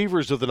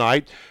receivers of the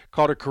night,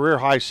 caught a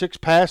career-high 6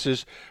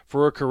 passes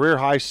for a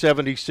career-high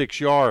 76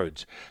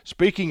 yards.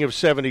 Speaking of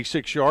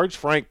 76 yards,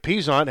 Frank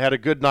Pizant had a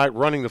good night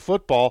running the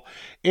football,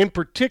 in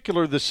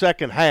particular the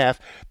second half,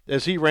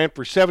 as he ran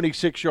for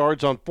 76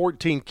 yards on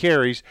 14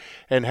 carries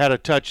and had a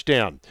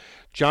touchdown.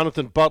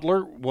 Jonathan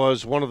Butler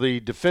was one of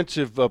the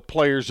defensive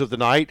players of the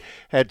night,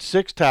 had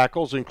 6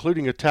 tackles,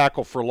 including a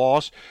tackle for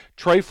loss.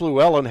 Trey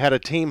Fluellen had a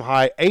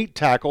team-high 8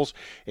 tackles,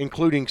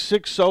 including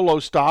 6 solo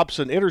stops,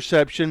 an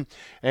interception,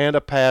 and a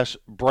pass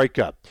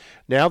breakup.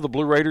 Now the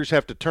Blue Raiders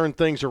have to turn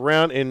things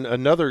around in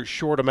another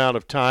short amount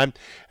of time,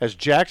 as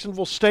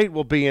Jacksonville State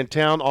will be in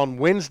town on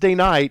Wednesday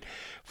night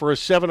for a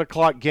 7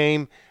 o'clock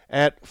game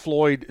at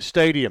Floyd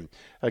Stadium.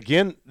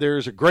 Again,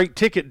 there's a great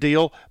ticket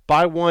deal,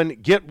 buy one,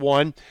 get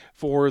one,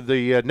 for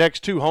the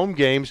next 2 home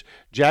games.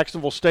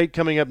 Jacksonville State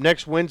coming up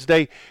next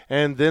Wednesday,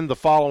 and then the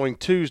following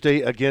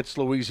Tuesday against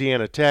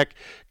Louisiana Tech.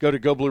 Go to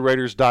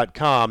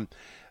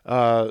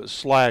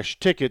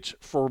GoBlueRaiders.com/tickets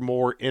for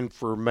more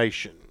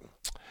information.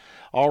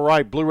 All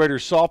right, Blue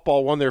Raiders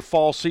softball won their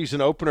fall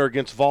season opener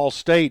against Vol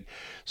State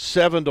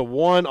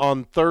 7-1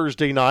 on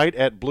Thursday night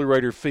at Blue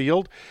Raider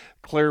Field.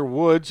 Claire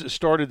Woods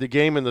started the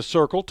game in the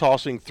circle,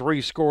 tossing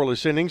 3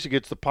 scoreless innings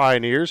against the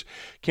Pioneers.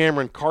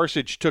 Cameron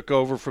Karsich took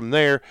over from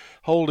there,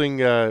 holding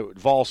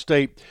Vol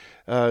State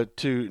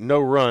to no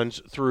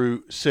runs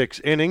through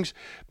 6 innings.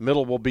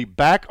 Middle will be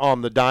back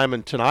on the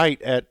diamond tonight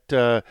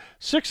at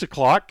 6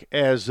 o'clock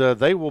as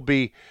they will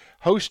be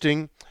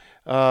hosting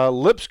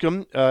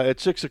Lipscomb at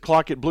 6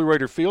 o'clock at Blue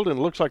Raider Field, and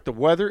it looks like the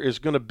weather is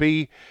going to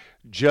be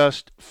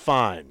just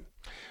fine.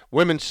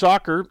 Women's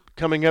soccer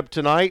coming up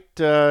tonight,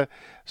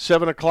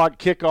 7 o'clock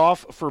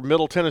kickoff for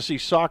Middle Tennessee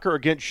Soccer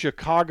against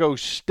Chicago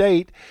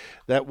State.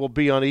 That will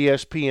be on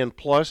ESPN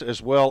Plus,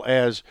 as well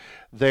as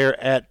there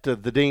at the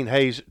Dean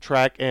Hayes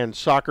Track and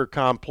Soccer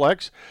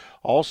Complex.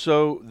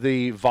 Also,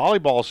 the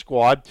volleyball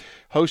squad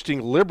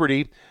hosting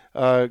Liberty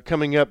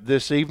coming up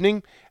this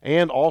evening.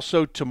 And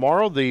also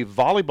tomorrow, the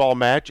volleyball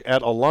match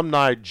at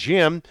Alumni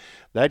Gym.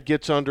 That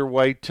gets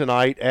underway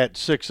tonight at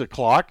 6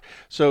 o'clock.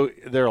 So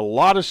there are a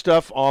lot of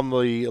stuff on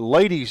the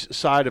ladies'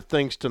 side of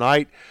things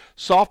tonight.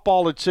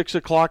 Softball at 6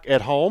 o'clock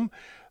at home,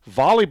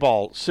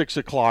 volleyball 6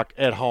 o'clock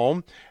at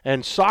home,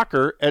 and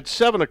soccer at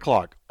 7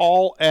 o'clock,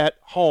 all at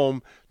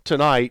home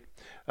tonight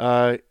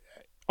on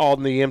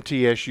the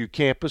MTSU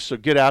campus. So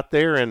get out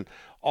there, and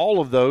all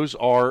of those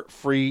are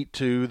free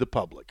to the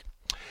public.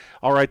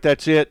 All right,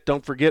 that's it.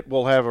 Don't forget,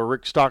 we'll have a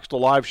Rick Stockstill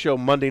live show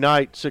Monday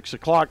night, 6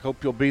 o'clock.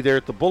 Hope you'll be there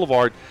at the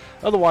Boulevard.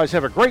 Otherwise,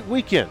 have a great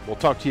weekend. We'll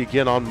talk to you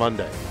again on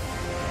Monday.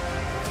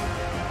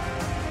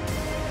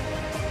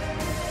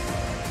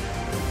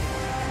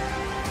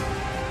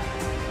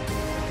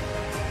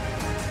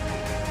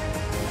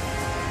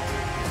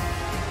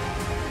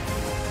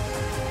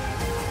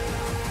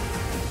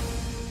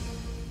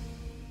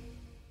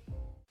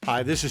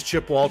 Hi, this is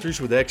Chip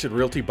Walters with Exit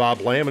Realty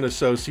Bob Lamb &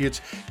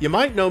 Associates. You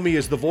might know me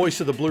as the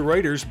voice of the Blue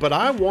Raiders, but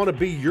I want to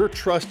be your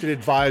trusted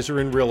advisor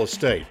in real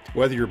estate.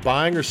 Whether you're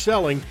buying or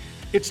selling,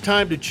 it's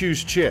time to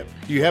choose Chip.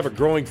 Do you have a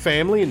growing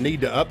family and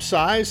need to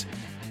upsize?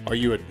 Are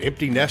you an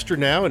empty nester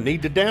now and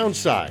need to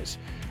downsize?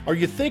 Are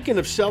you thinking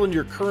of selling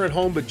your current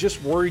home but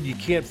just worried you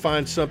can't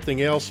find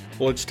something else?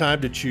 Well, it's time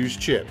to choose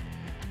Chip.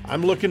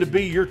 I'm looking to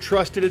be your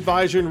trusted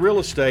advisor in real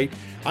estate.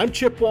 I'm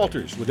Chip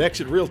Walters with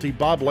Exit Realty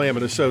Bob Lamb &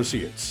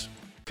 Associates.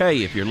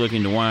 Okay, if you're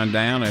looking to wind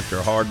down after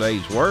a hard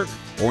day's work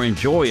or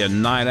enjoy a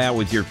night out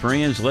with your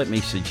friends, let me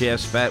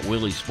suggest Fat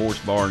Willie's Sports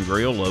Bar and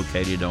Grill,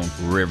 located on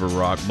River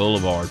Rock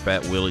Boulevard.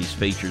 Fat Willie's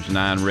features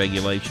 9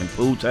 regulation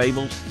pool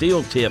tables,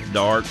 steel tip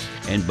darts,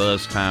 and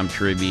buzz time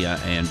trivia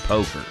and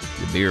poker.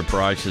 The beer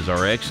prices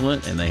are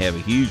excellent, and they have a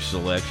huge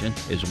selection,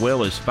 as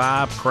well as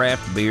 5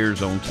 craft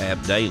beers on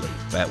tap daily.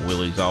 Fat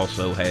Willie's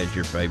also has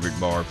your favorite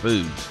bar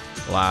foods.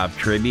 Live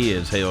trivia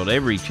is held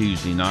every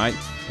Tuesday night,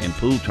 and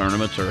pool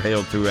tournaments are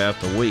held throughout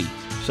the week.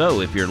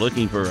 So if you're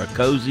looking for a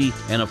cozy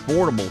and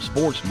affordable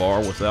sports bar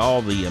with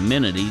all the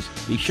amenities,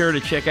 be sure to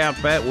check out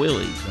Fat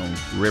Willie's on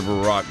River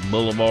Rock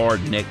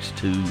Boulevard next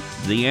to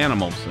the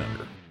Animal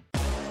Center.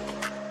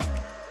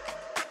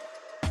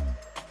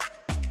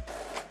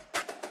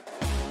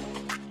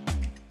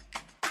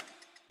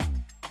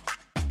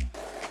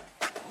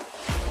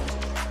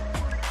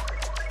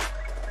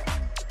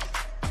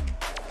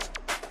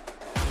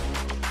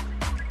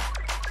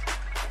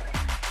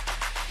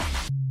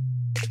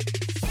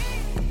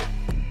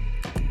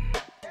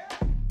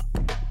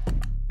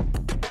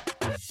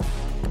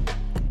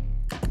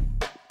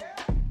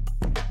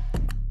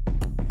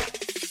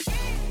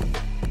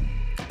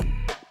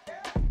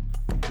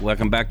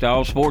 Welcome back to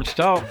All Sports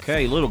Talk.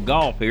 Hey, a little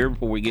golf here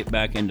before we get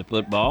back into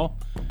football.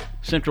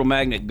 Central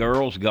Magnet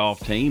girls golf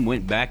team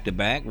went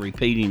back-to-back,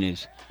 repeating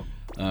as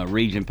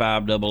Region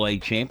 5 AA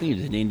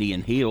champions at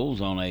Indian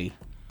Hills on a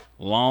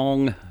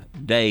long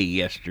day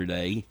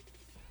yesterday.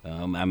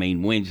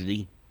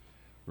 Wednesday.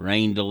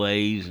 Rain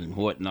delays and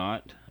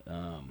whatnot.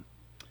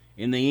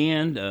 In the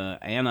end,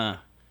 Anna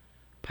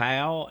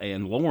Powell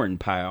and Lauren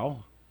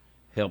Powell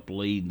helped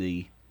lead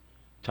the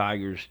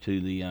Tigers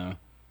to the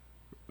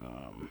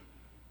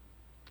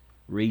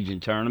region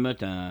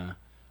tournament.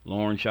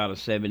 Lauren shot a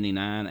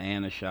 79,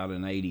 Anna shot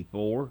an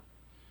 84.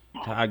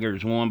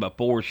 Tigers won by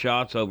 4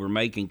 shots over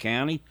Macon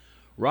County.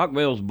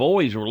 Rockville's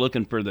boys were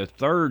looking for their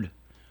 3rd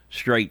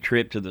straight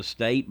trip to the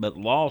state, but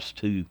lost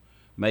to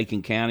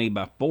Macon County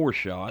by 2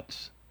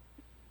 shots.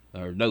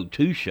 However,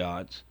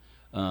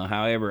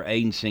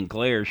 Aiden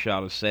Sinclair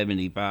shot a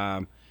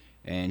 75,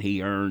 and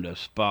he earned a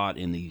spot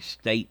in the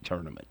state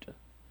tournament.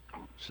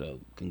 So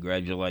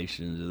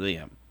congratulations to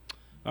them.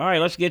 All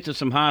right, let's get to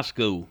some high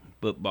school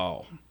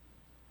football.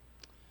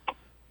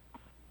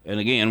 And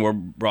again, we're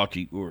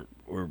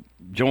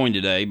joined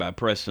today by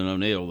Preston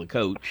O'Neill, the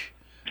coach.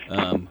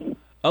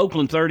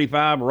 Oakland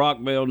 35,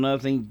 Rockville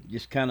nothing,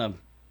 just kind of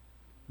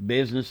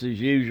business as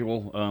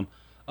usual.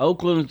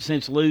 Oakland,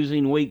 since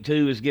losing week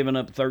 2, has given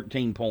up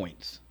 13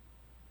 points.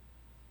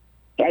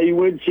 How you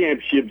win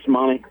championships,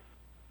 Monty.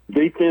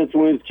 Defense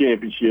wins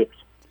championships.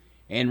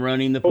 And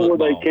running the football. Or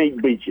they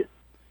can't beat you.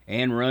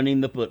 And running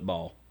the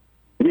football.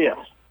 Yes.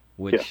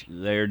 Which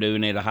they're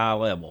doing at a high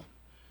level.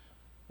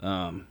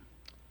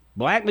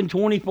 Blackman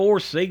 24,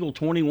 Siegel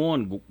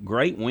 21.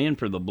 Great win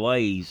for the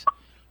Blaze.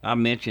 I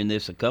mentioned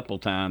this a couple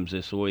times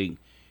this week.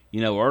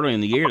 You know, early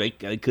in the year, they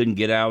couldn't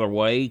get out of their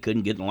way,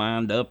 couldn't get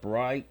lined up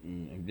right,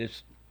 and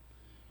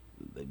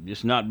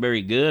just not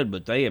very good,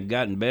 but they have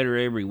gotten better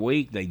every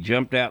week. They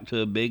jumped out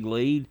to a big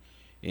lead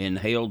and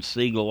held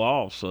Siegel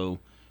off. So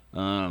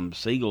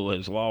Siegel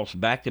has lost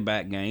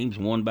back-to-back games,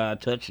 one by a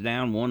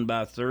touchdown, one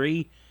by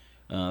 3.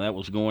 That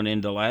was going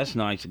into last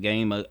night's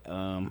game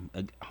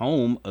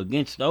home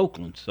against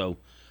Oakland. So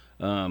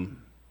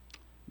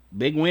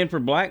big win for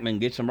Blackman,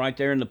 gets them right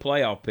there in the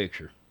playoff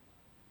picture.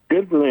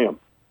 Good for them.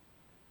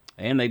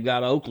 And they've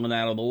got Oakland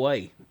out of the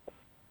way.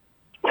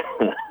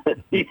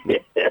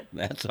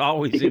 That's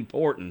always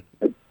important.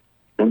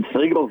 And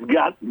Siegel's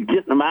getting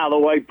them out of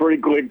the way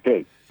pretty quick,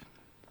 too.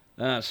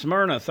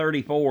 Smyrna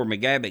 34,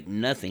 McGavick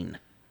nothing.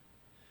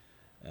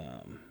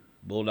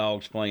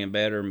 Bulldogs playing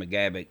better,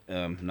 McGavick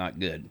not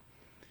good.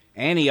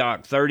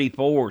 Antioch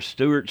 34,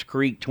 Stewart's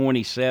Creek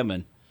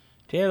 27.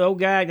 Tell the old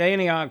guy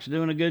Antioch's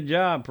doing a good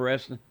job,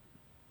 Preston.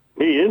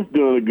 He is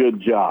doing a good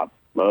job.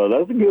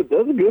 That's a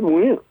good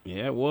win.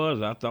 Yeah, it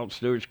was. I thought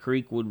Stewart's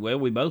Creek would. Well,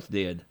 we both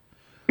did.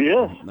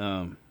 Yes.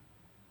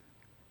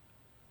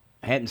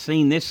 Hadn't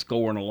seen this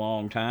score in a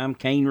long time.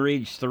 Cane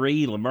Ridge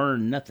 3,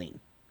 Laverne nothing.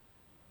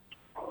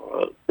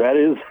 That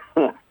is,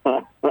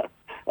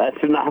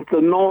 that's not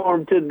the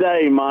norm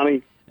today,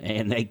 Monty.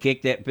 And they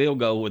kicked that field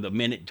goal with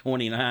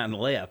 1:29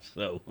 left.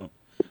 So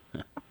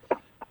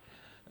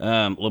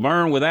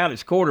Laverne without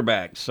its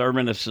quarterback,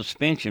 serving a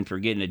suspension for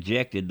getting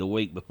ejected the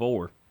week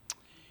before.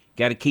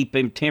 Got to keep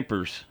them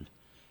tempers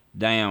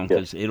down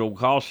because it'll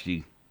cost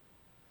you.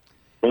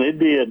 And it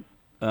did.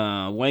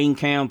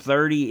 Waynestown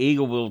 30,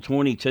 Eagleville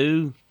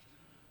 22.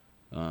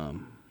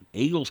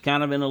 Eagles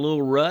kind of in a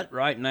little rut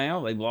right now.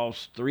 They've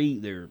lost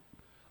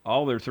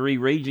all their 3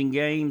 region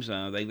games.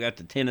 They've got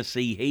the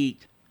Tennessee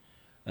Heat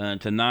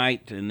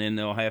tonight, and then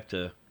they'll have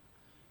to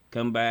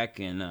come back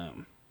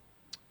and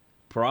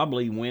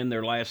probably win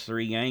their last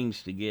 3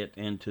 games to get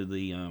into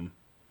the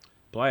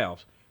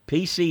playoffs.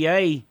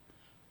 PCA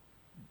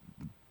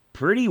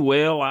pretty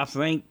well, I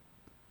think,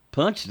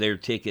 punched their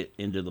ticket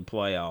into the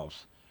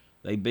playoffs.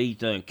 They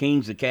beat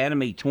Kings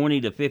Academy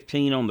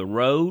 20-15 on the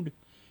road,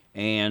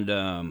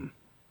 and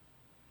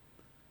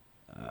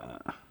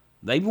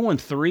they've won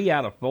 3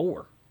 out of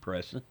 4,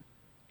 Preston.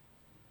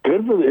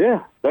 Good for them.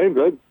 Yeah,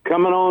 they're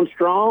coming on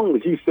strong,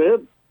 as you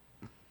said.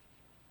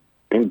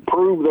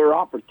 Improved their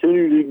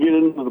opportunity to get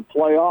into the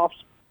playoffs,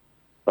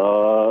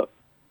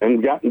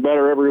 and gotten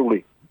better every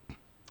week.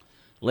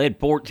 Led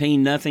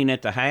 14-0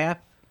 at the half.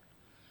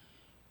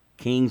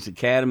 Kings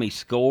Academy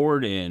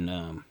scored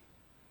and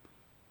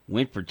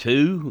went for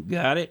 2,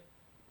 got it,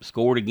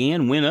 scored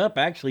again, went up.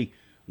 That's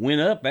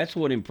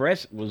what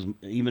was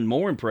even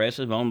more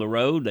impressive on the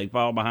road. They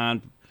fall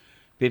behind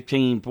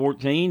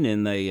 15-14,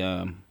 and they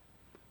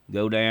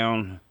go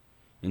down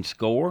and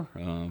score.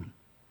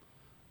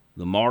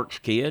 The Marks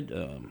kid,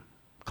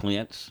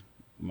 Clint's,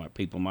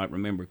 people might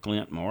remember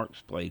Clint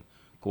Marks, played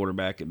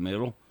quarterback at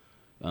Middle,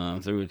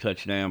 threw a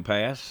touchdown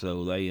pass.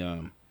 So they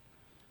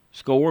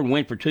scored,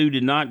 went for 2,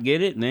 did not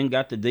get it, and then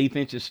got the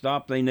defensive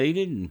stop they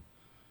needed and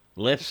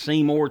left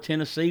Seymour,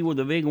 Tennessee with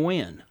a big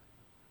win.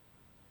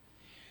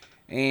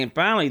 And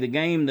finally, the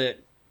game that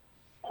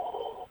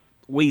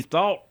we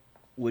thought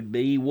would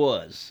be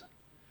was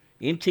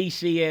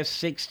MTCS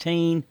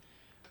 16,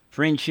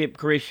 Friendship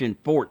Christian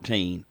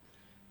 14.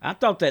 I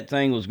thought that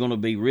thing was going to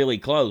be really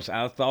close.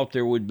 I thought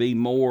there would be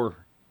more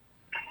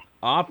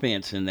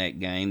offense in that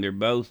game. They're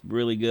both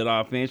really good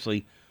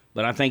offensively,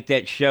 but I think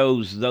that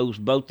shows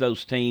both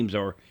those teams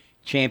are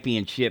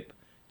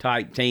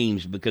championship-type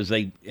teams because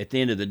they, at the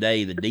end of the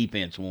day, the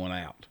defense won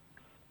out.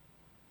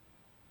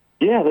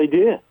 Yeah, they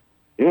did.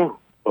 Yeah.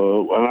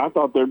 And I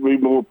thought there'd be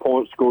more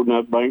points scored in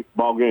that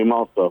ball game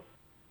also.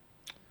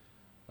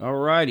 All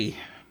righty.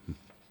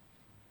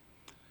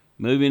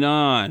 Moving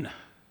on.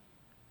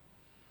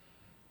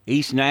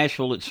 East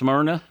Nashville at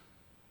Smyrna.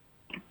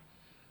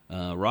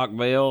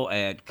 Rockville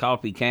at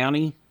Coffee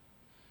County.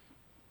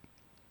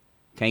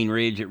 Cane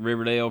Ridge at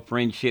Riverdale.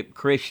 Friendship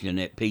Christian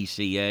at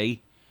PCA.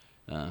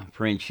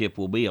 Friendship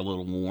will be a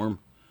little warm.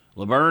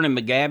 Laverne and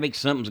McGavick,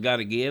 something's got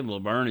to give.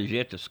 Laverne has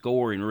yet to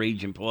score in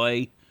region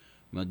play.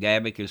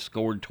 McGavick has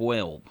scored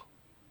 12.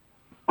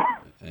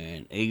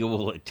 And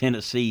Eagleville at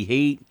Tennessee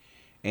Heat.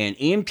 And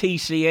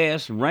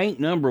MTCS, ranked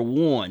number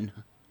 1,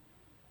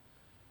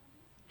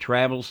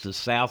 travels to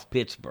South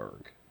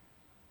Pittsburgh.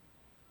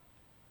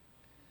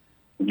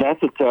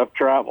 That's a tough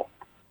travel.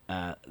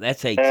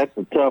 That's a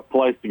tough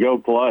place to go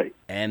play.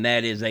 And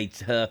that is a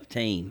tough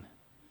team.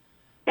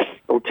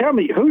 Well, tell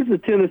me, who's the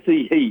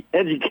Tennessee Heat?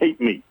 Educate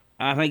me.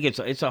 I think it's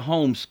a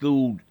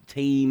homeschooled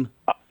team.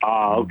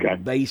 Okay.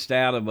 Based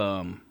out of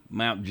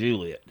Mount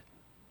Juliet.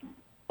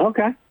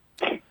 Okay.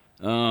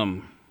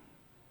 I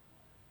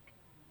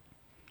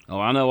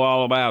know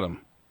all about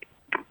them.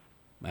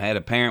 I had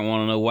a parent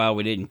want to know why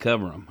we didn't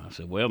cover them. I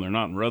said, well, they're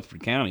not in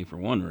Rutherford County for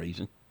one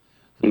reason.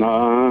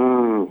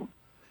 No.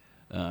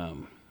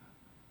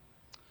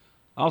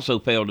 Also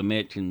failed to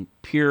mention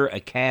Pure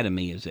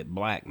Academy is at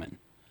Blackman.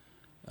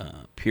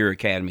 Pure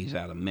Academy's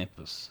out of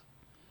Memphis.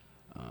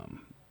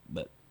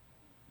 But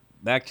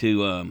back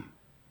to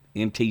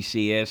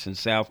MTCS in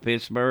South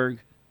Pittsburgh.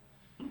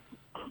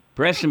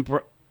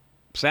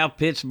 South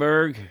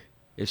Pittsburgh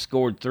has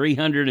scored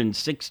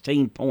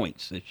 316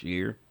 points this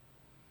year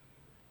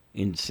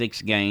in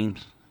 6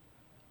 games.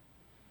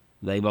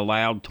 They've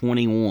allowed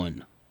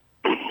 21.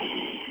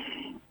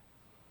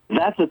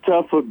 That's a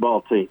tough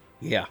football team.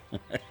 Yeah.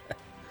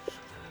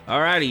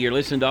 All righty, you're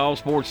listening to All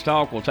Sports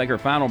Talk. We'll take our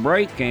final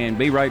break and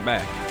be right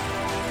back.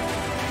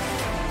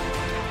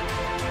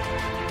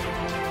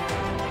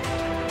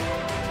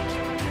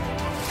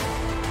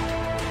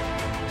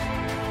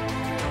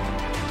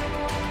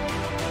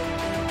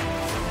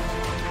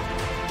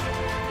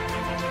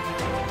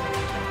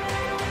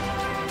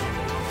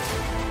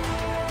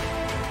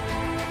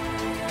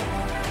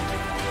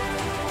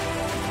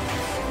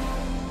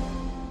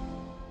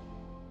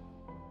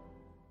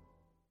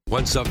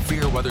 When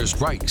severe weather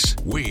strikes,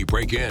 we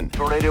break in.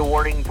 Tornado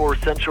warning for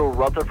central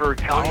Rutherford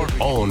County. Our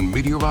own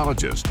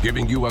meteorologist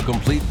giving you a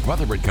complete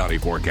Rutherford County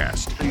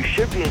forecast. So you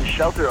should be in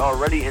shelter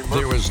already in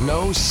There is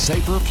no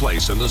safer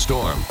place in the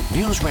storm.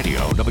 News Radio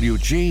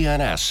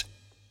WGNS.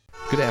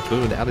 Good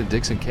afternoon. Out in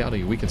Dixon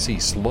County, we can see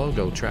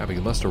slow-go traffic.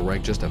 It must have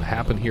wreck just have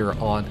happened here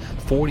on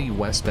 40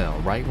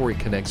 westbound, right where it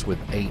connects with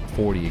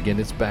 840. Again,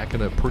 it's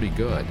backing up pretty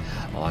good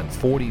on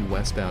 40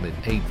 westbound at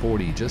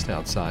 840, just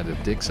outside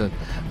of Dixon.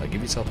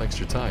 Give yourself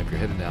extra time if you're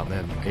heading out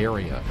in that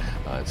area.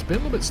 It's been a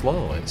little bit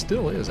slow, and it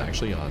still is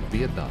actually on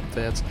Vietnam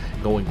Fence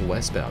going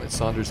westbound at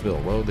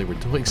Saundersville Road. They were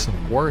doing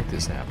some work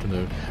this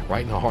afternoon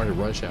right in the heart of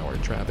rush hour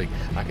traffic.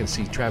 I can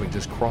see traffic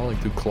just crawling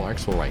through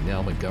Clarksville right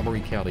now.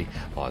 Montgomery County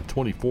on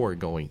 24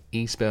 going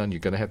eastbound. You're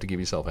going to have to give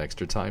yourself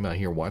extra time out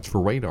here. Watch for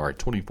radar at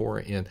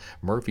 24 in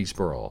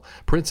Murfreesboro.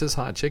 Princess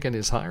Hot Chicken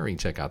is hiring.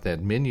 Check out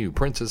that menu,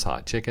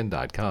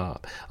 princesshotchicken.com.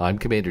 I'm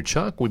Commander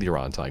Chuck with your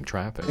on-time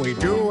traffic. We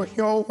do it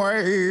your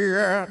way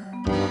at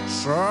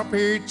Sir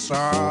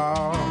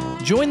Pizza.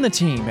 Join the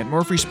team at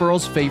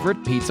Murfreesboro's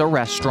favorite pizza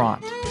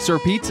restaurant. Sir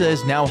Pizza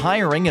is now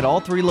hiring at all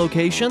 3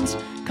 locations.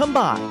 Come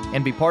by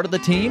and be part of the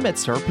team at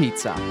Sir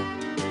Pizza.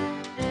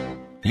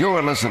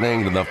 You're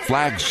listening to the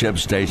flagship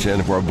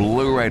station for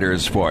Blue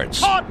Raiders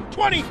sports. Hot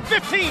 20,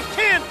 15,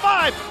 10,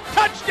 5,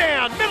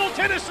 touchdown, Middle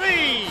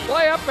Tennessee.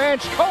 Play up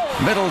and score.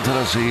 Middle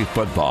Tennessee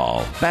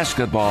football,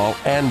 basketball,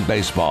 and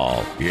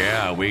baseball.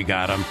 Yeah, we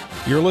got them.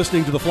 You're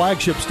listening to the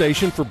flagship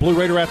station for Blue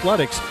Raider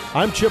Athletics.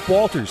 I'm Chip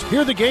Walters.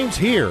 Hear the games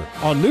here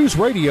on News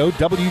Radio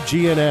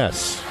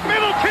WGNS.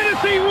 Middle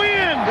Tennessee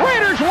wins.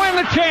 Raiders win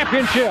the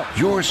championship.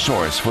 Your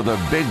source for the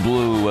Big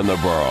Blue and the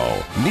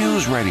Borough.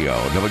 News Radio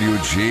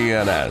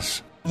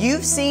WGNS.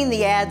 You've seen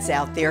the ads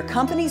out there,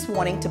 companies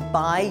wanting to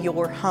buy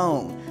your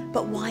home.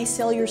 But why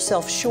sell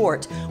yourself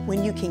short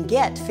when you can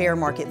get fair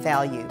market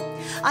value?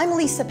 I'm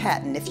Lisa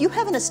Patton. If you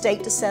have an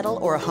estate to settle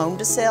or a home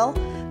to sell,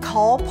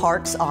 call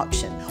Parks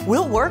Auction.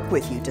 We'll work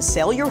with you to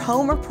sell your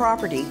home or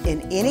property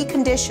in any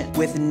condition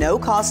with no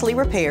costly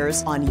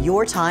repairs on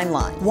your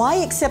timeline. Why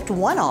accept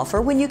one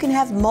offer when you can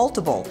have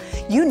multiple?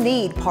 You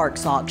need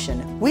Parks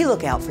Auction. We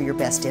look out for your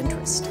best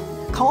interest.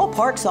 Call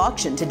Parks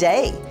Auction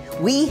today.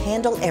 We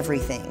handle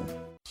everything.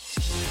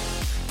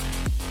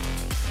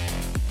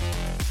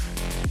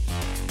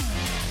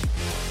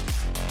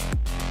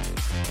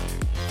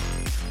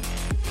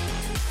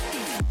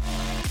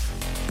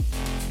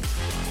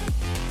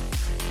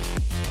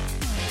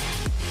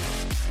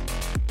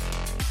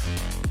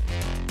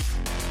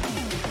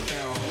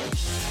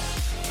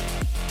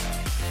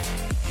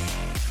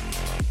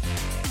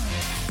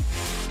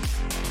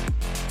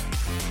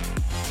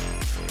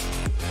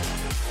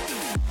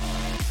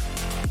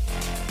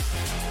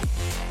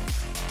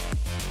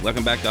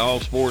 Welcome back to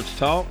All Sports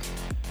Talk.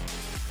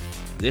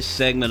 This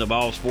segment of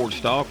All Sports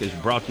Talk is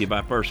brought to you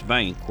by First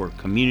Bank, where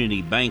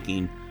community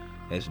banking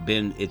has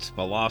been its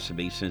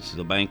philosophy since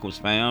the bank was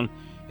found,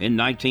 In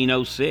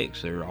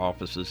 1906, there are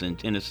offices in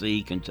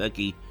Tennessee,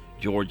 Kentucky,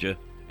 Georgia,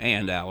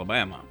 and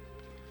Alabama.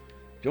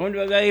 Joined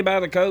today by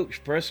the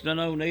coach, Preston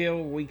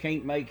O'Neill. We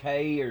can't make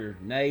hay or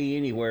nay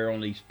anywhere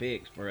on these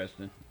picks,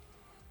 Preston.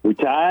 We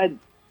tied?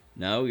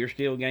 No, you're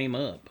still game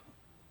up.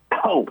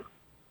 Oh,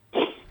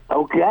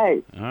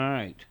 okay. All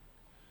right.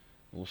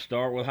 We'll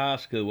start with high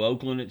school.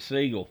 Oakland at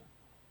Siegel.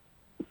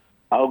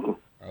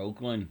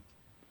 Oakland.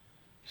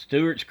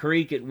 Stewart's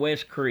Creek at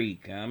West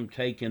Creek. I'm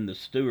taking the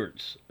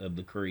Stewarts of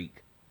the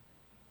Creek.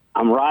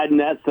 I'm riding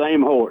that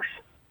same horse.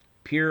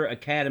 Pure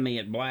Academy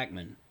at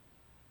Blackman.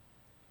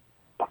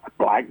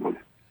 Blackman.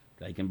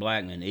 Taking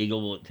Blackman.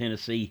 Eagleville at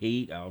Tennessee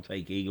Heat. I'll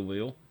take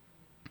Eagleville.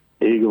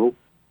 Eagle.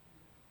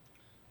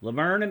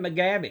 Laverne and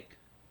McGavick.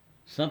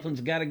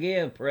 Something's got to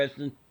give,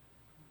 Preston.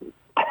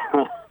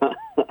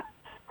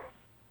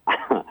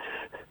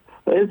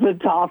 It's a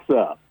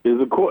toss-up.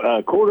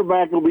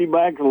 Quarterback will be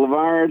back to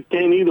Laverne.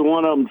 Can't either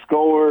one of them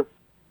score.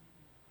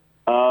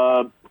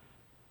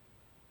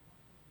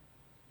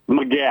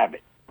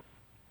 McGavick.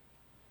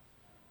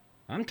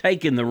 I'm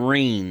taking the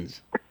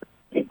Reins.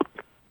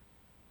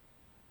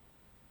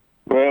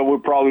 Well, we'll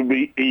probably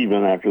be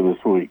even after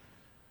this week.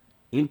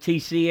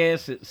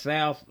 MTCS at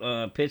South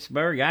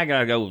Pittsburgh. I got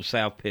to go with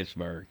South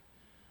Pittsburgh.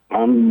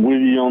 I'm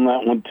with you on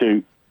that one,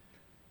 too.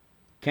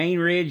 Cane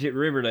Ridge at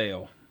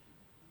Riverdale.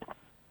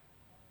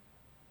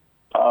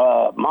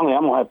 Money,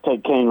 I'm going to have to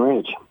take Cane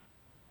Ridge.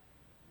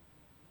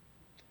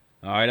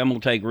 All right, I'm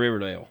going to take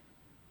Riverdale.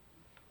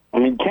 I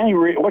mean, Cane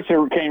Ridge, what's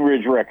their Cane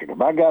Ridge record?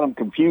 If I got them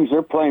confused,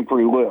 they're playing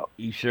pretty well.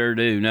 You sure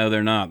do. No,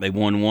 they're not. They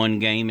won one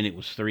game, and it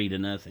was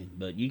 3-0.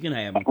 But you can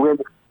have them.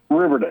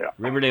 Riverdale.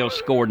 Riverdale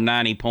scored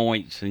 90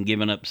 points and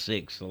given up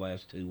 6 the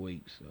last 2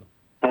 weeks.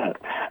 So.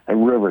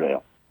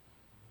 Riverdale.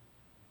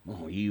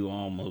 Oh, you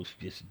almost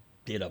just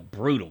did a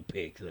brutal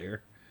pick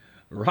there.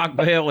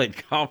 Rockville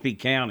at Coffee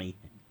County.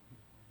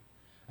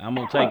 I'm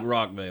going to take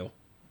Rockville.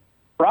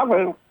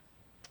 Rockville.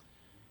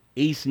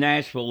 East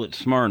Nashville at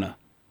Smyrna.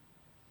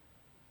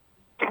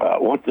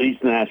 What's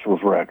East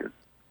Nashville's record?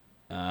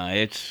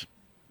 It's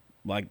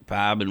like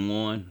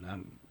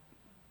 5-1.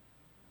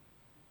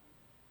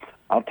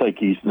 I'll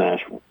take East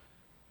Nashville.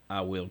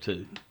 I will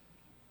too.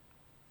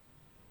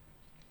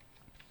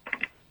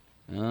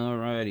 All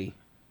righty.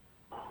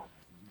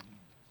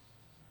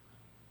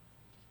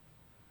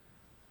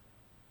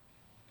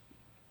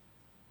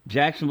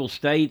 Jacksonville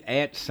State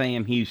at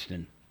Sam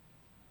Houston.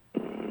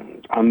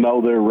 I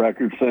know their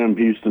record. Sam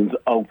Houston's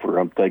over.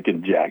 I'm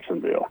taking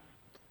Jacksonville.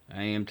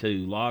 I am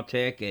too. La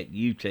Tech at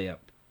UTEP.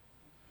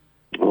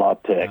 La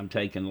Tech. I'm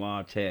taking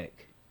La Tech.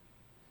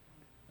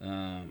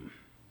 All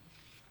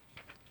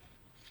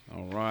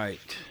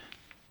right.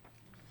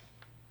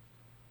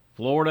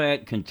 Florida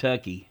at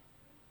Kentucky.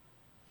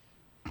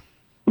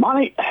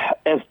 Monty,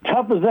 as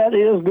tough as that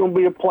is going to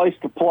be a place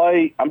to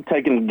play, I'm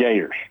taking the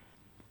Gators.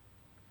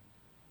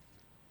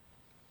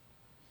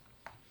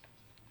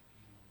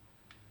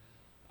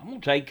 I'm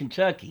going to take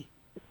Kentucky.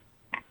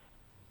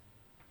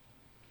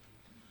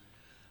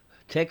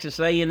 Texas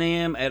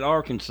A&M at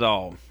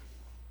Arkansas.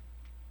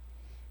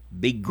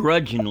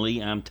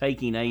 Begrudgingly, I'm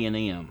taking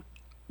A&M.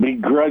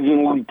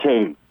 Begrudgingly,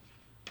 too.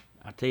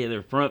 I tell you,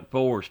 their front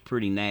four is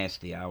pretty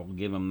nasty. I will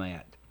give them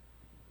that.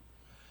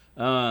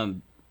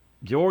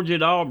 Georgia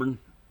at Auburn.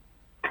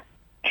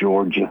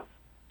 Georgia.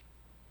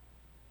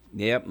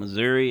 Yep,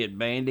 Missouri at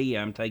Bandy.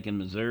 I'm taking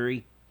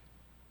Missouri.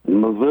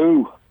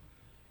 Mizzou.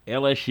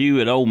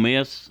 LSU at Ole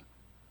Miss.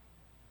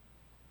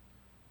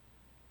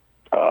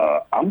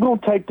 I'm going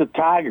to take the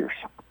Tigers.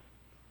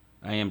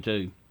 I am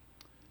too.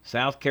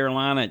 South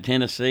Carolina at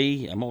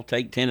Tennessee. I'm going to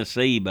take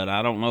Tennessee, but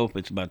I don't know if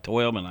it's by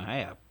 12.5.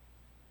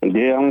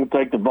 Yeah, I'm going to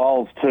take the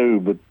Vols too,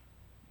 but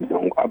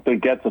I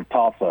think that's a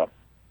toss-up.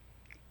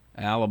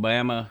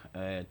 Alabama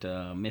at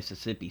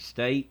Mississippi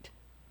State.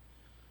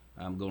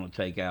 I'm going to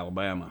take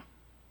Alabama.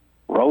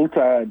 Roll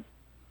Tide.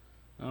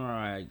 All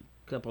right,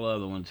 a couple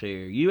other ones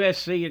here.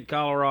 USC at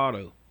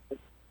Colorado.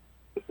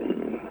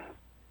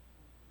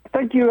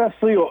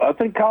 I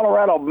think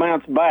Colorado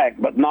bounce back,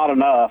 but not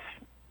enough.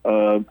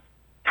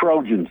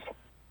 Trojans.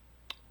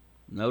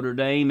 Notre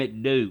Dame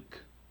at Duke.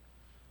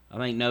 I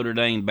think Notre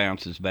Dame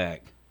bounces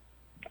back.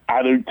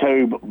 I do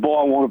too, but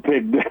boy, I want to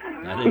pick Duke.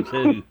 I do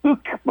too.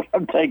 But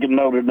I'm taking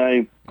Notre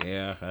Dame.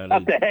 Yeah, I do.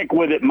 What the heck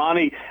with it,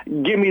 Monty?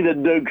 Give me the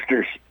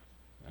Dukesters.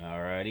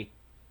 All righty.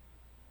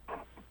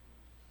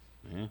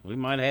 Yeah, we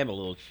might have a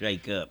little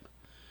shake-up.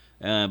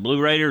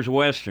 Blue Raiders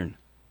Western.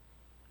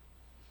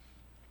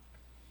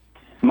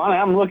 Monty,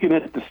 I'm looking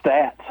at the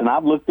stats, and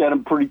I've looked at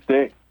them pretty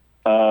thick,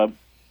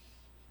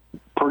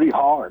 pretty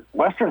hard.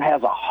 Western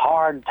has a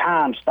hard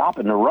time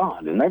stopping the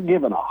run, and they're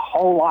giving a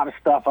whole lot of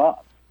stuff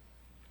up.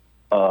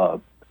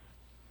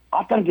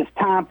 I think it's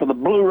time for the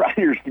Blue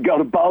Raiders to go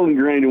to Bowling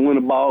Green and win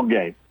a ball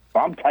game.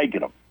 I'm taking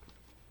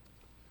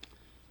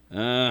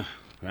them.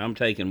 I'm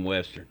taking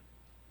Western.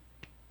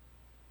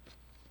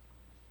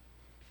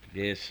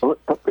 Yes.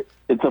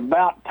 It's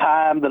about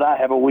time that I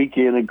have a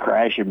weekend and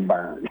crash and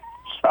burn.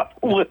 So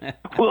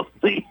we'll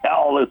see how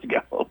all this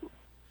goes.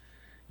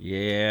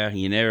 Yeah,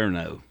 you never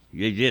know.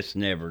 You just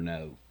never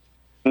know.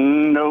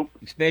 Nope.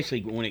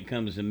 Especially when it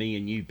comes to me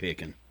and you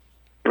picking.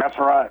 That's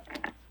right.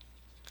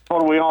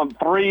 What are we on,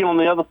 3 on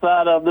the other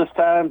side of this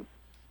time?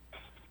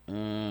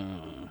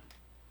 I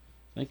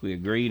think we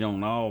agreed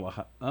on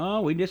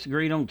all. We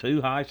disagreed on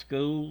 2 high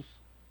schools.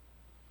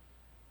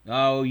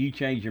 Oh, you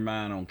changed your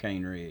mind on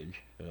Cane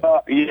Ridge.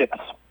 Yes.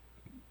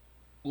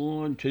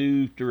 1,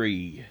 2,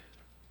 3,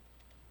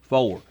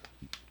 4.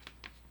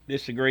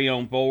 Disagree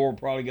on 4.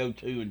 Probably go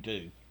 2 and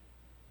 2.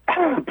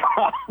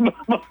 Probably.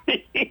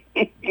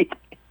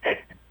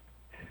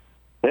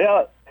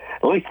 Well,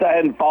 at least I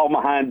hadn't fallen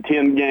behind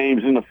 10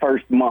 games in the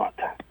first month.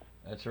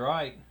 That's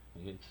right.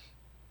 Well,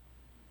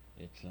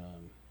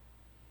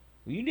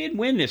 you did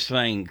win this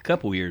thing a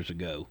couple years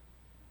ago.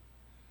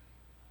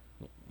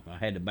 I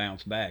had to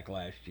bounce back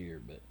last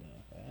year, but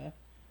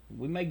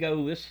we may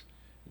go this.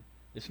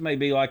 This may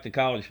be like the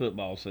college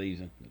football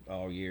season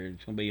all year.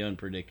 It's going to be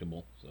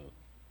unpredictable. So.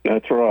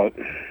 That's right.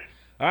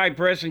 All right,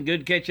 Preston.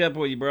 Good to catch up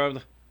with you,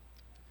 brother.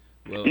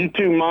 Well, you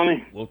too,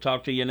 Monty. We'll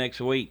talk to you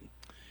next week.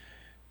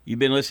 You've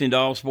been listening to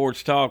All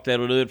Sports Talk.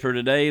 That'll do it for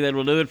today.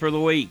 That'll do it for the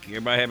week.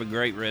 Everybody have a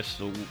great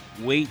rest of the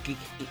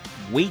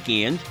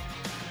weekend,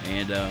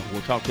 and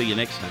we'll talk to you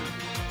next time.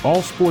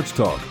 All Sports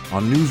Talk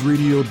on News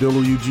Radio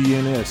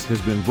WGNS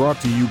has been brought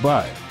to you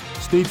by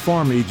State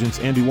Farm agents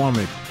Andy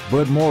Womack,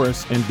 Bud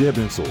Morris, and Deb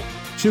Insel.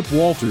 Chip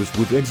Walters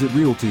with Exit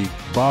Realty,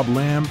 Bob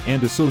Lamb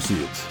and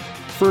Associates.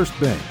 First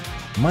Bank,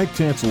 Mike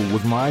Tansel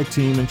with My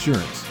Team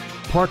Insurance.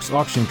 Parks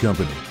Auction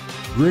Company,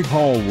 Greg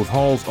Hall with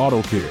Hall's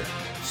Auto Care.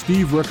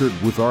 Steve Ruckert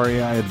with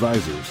RAI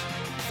Advisors.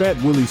 Fat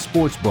Willie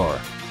Sports Bar,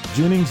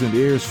 Jennings and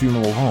Ayers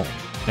Funeral Home,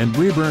 and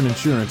Rayburn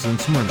Insurance in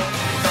Smyrna.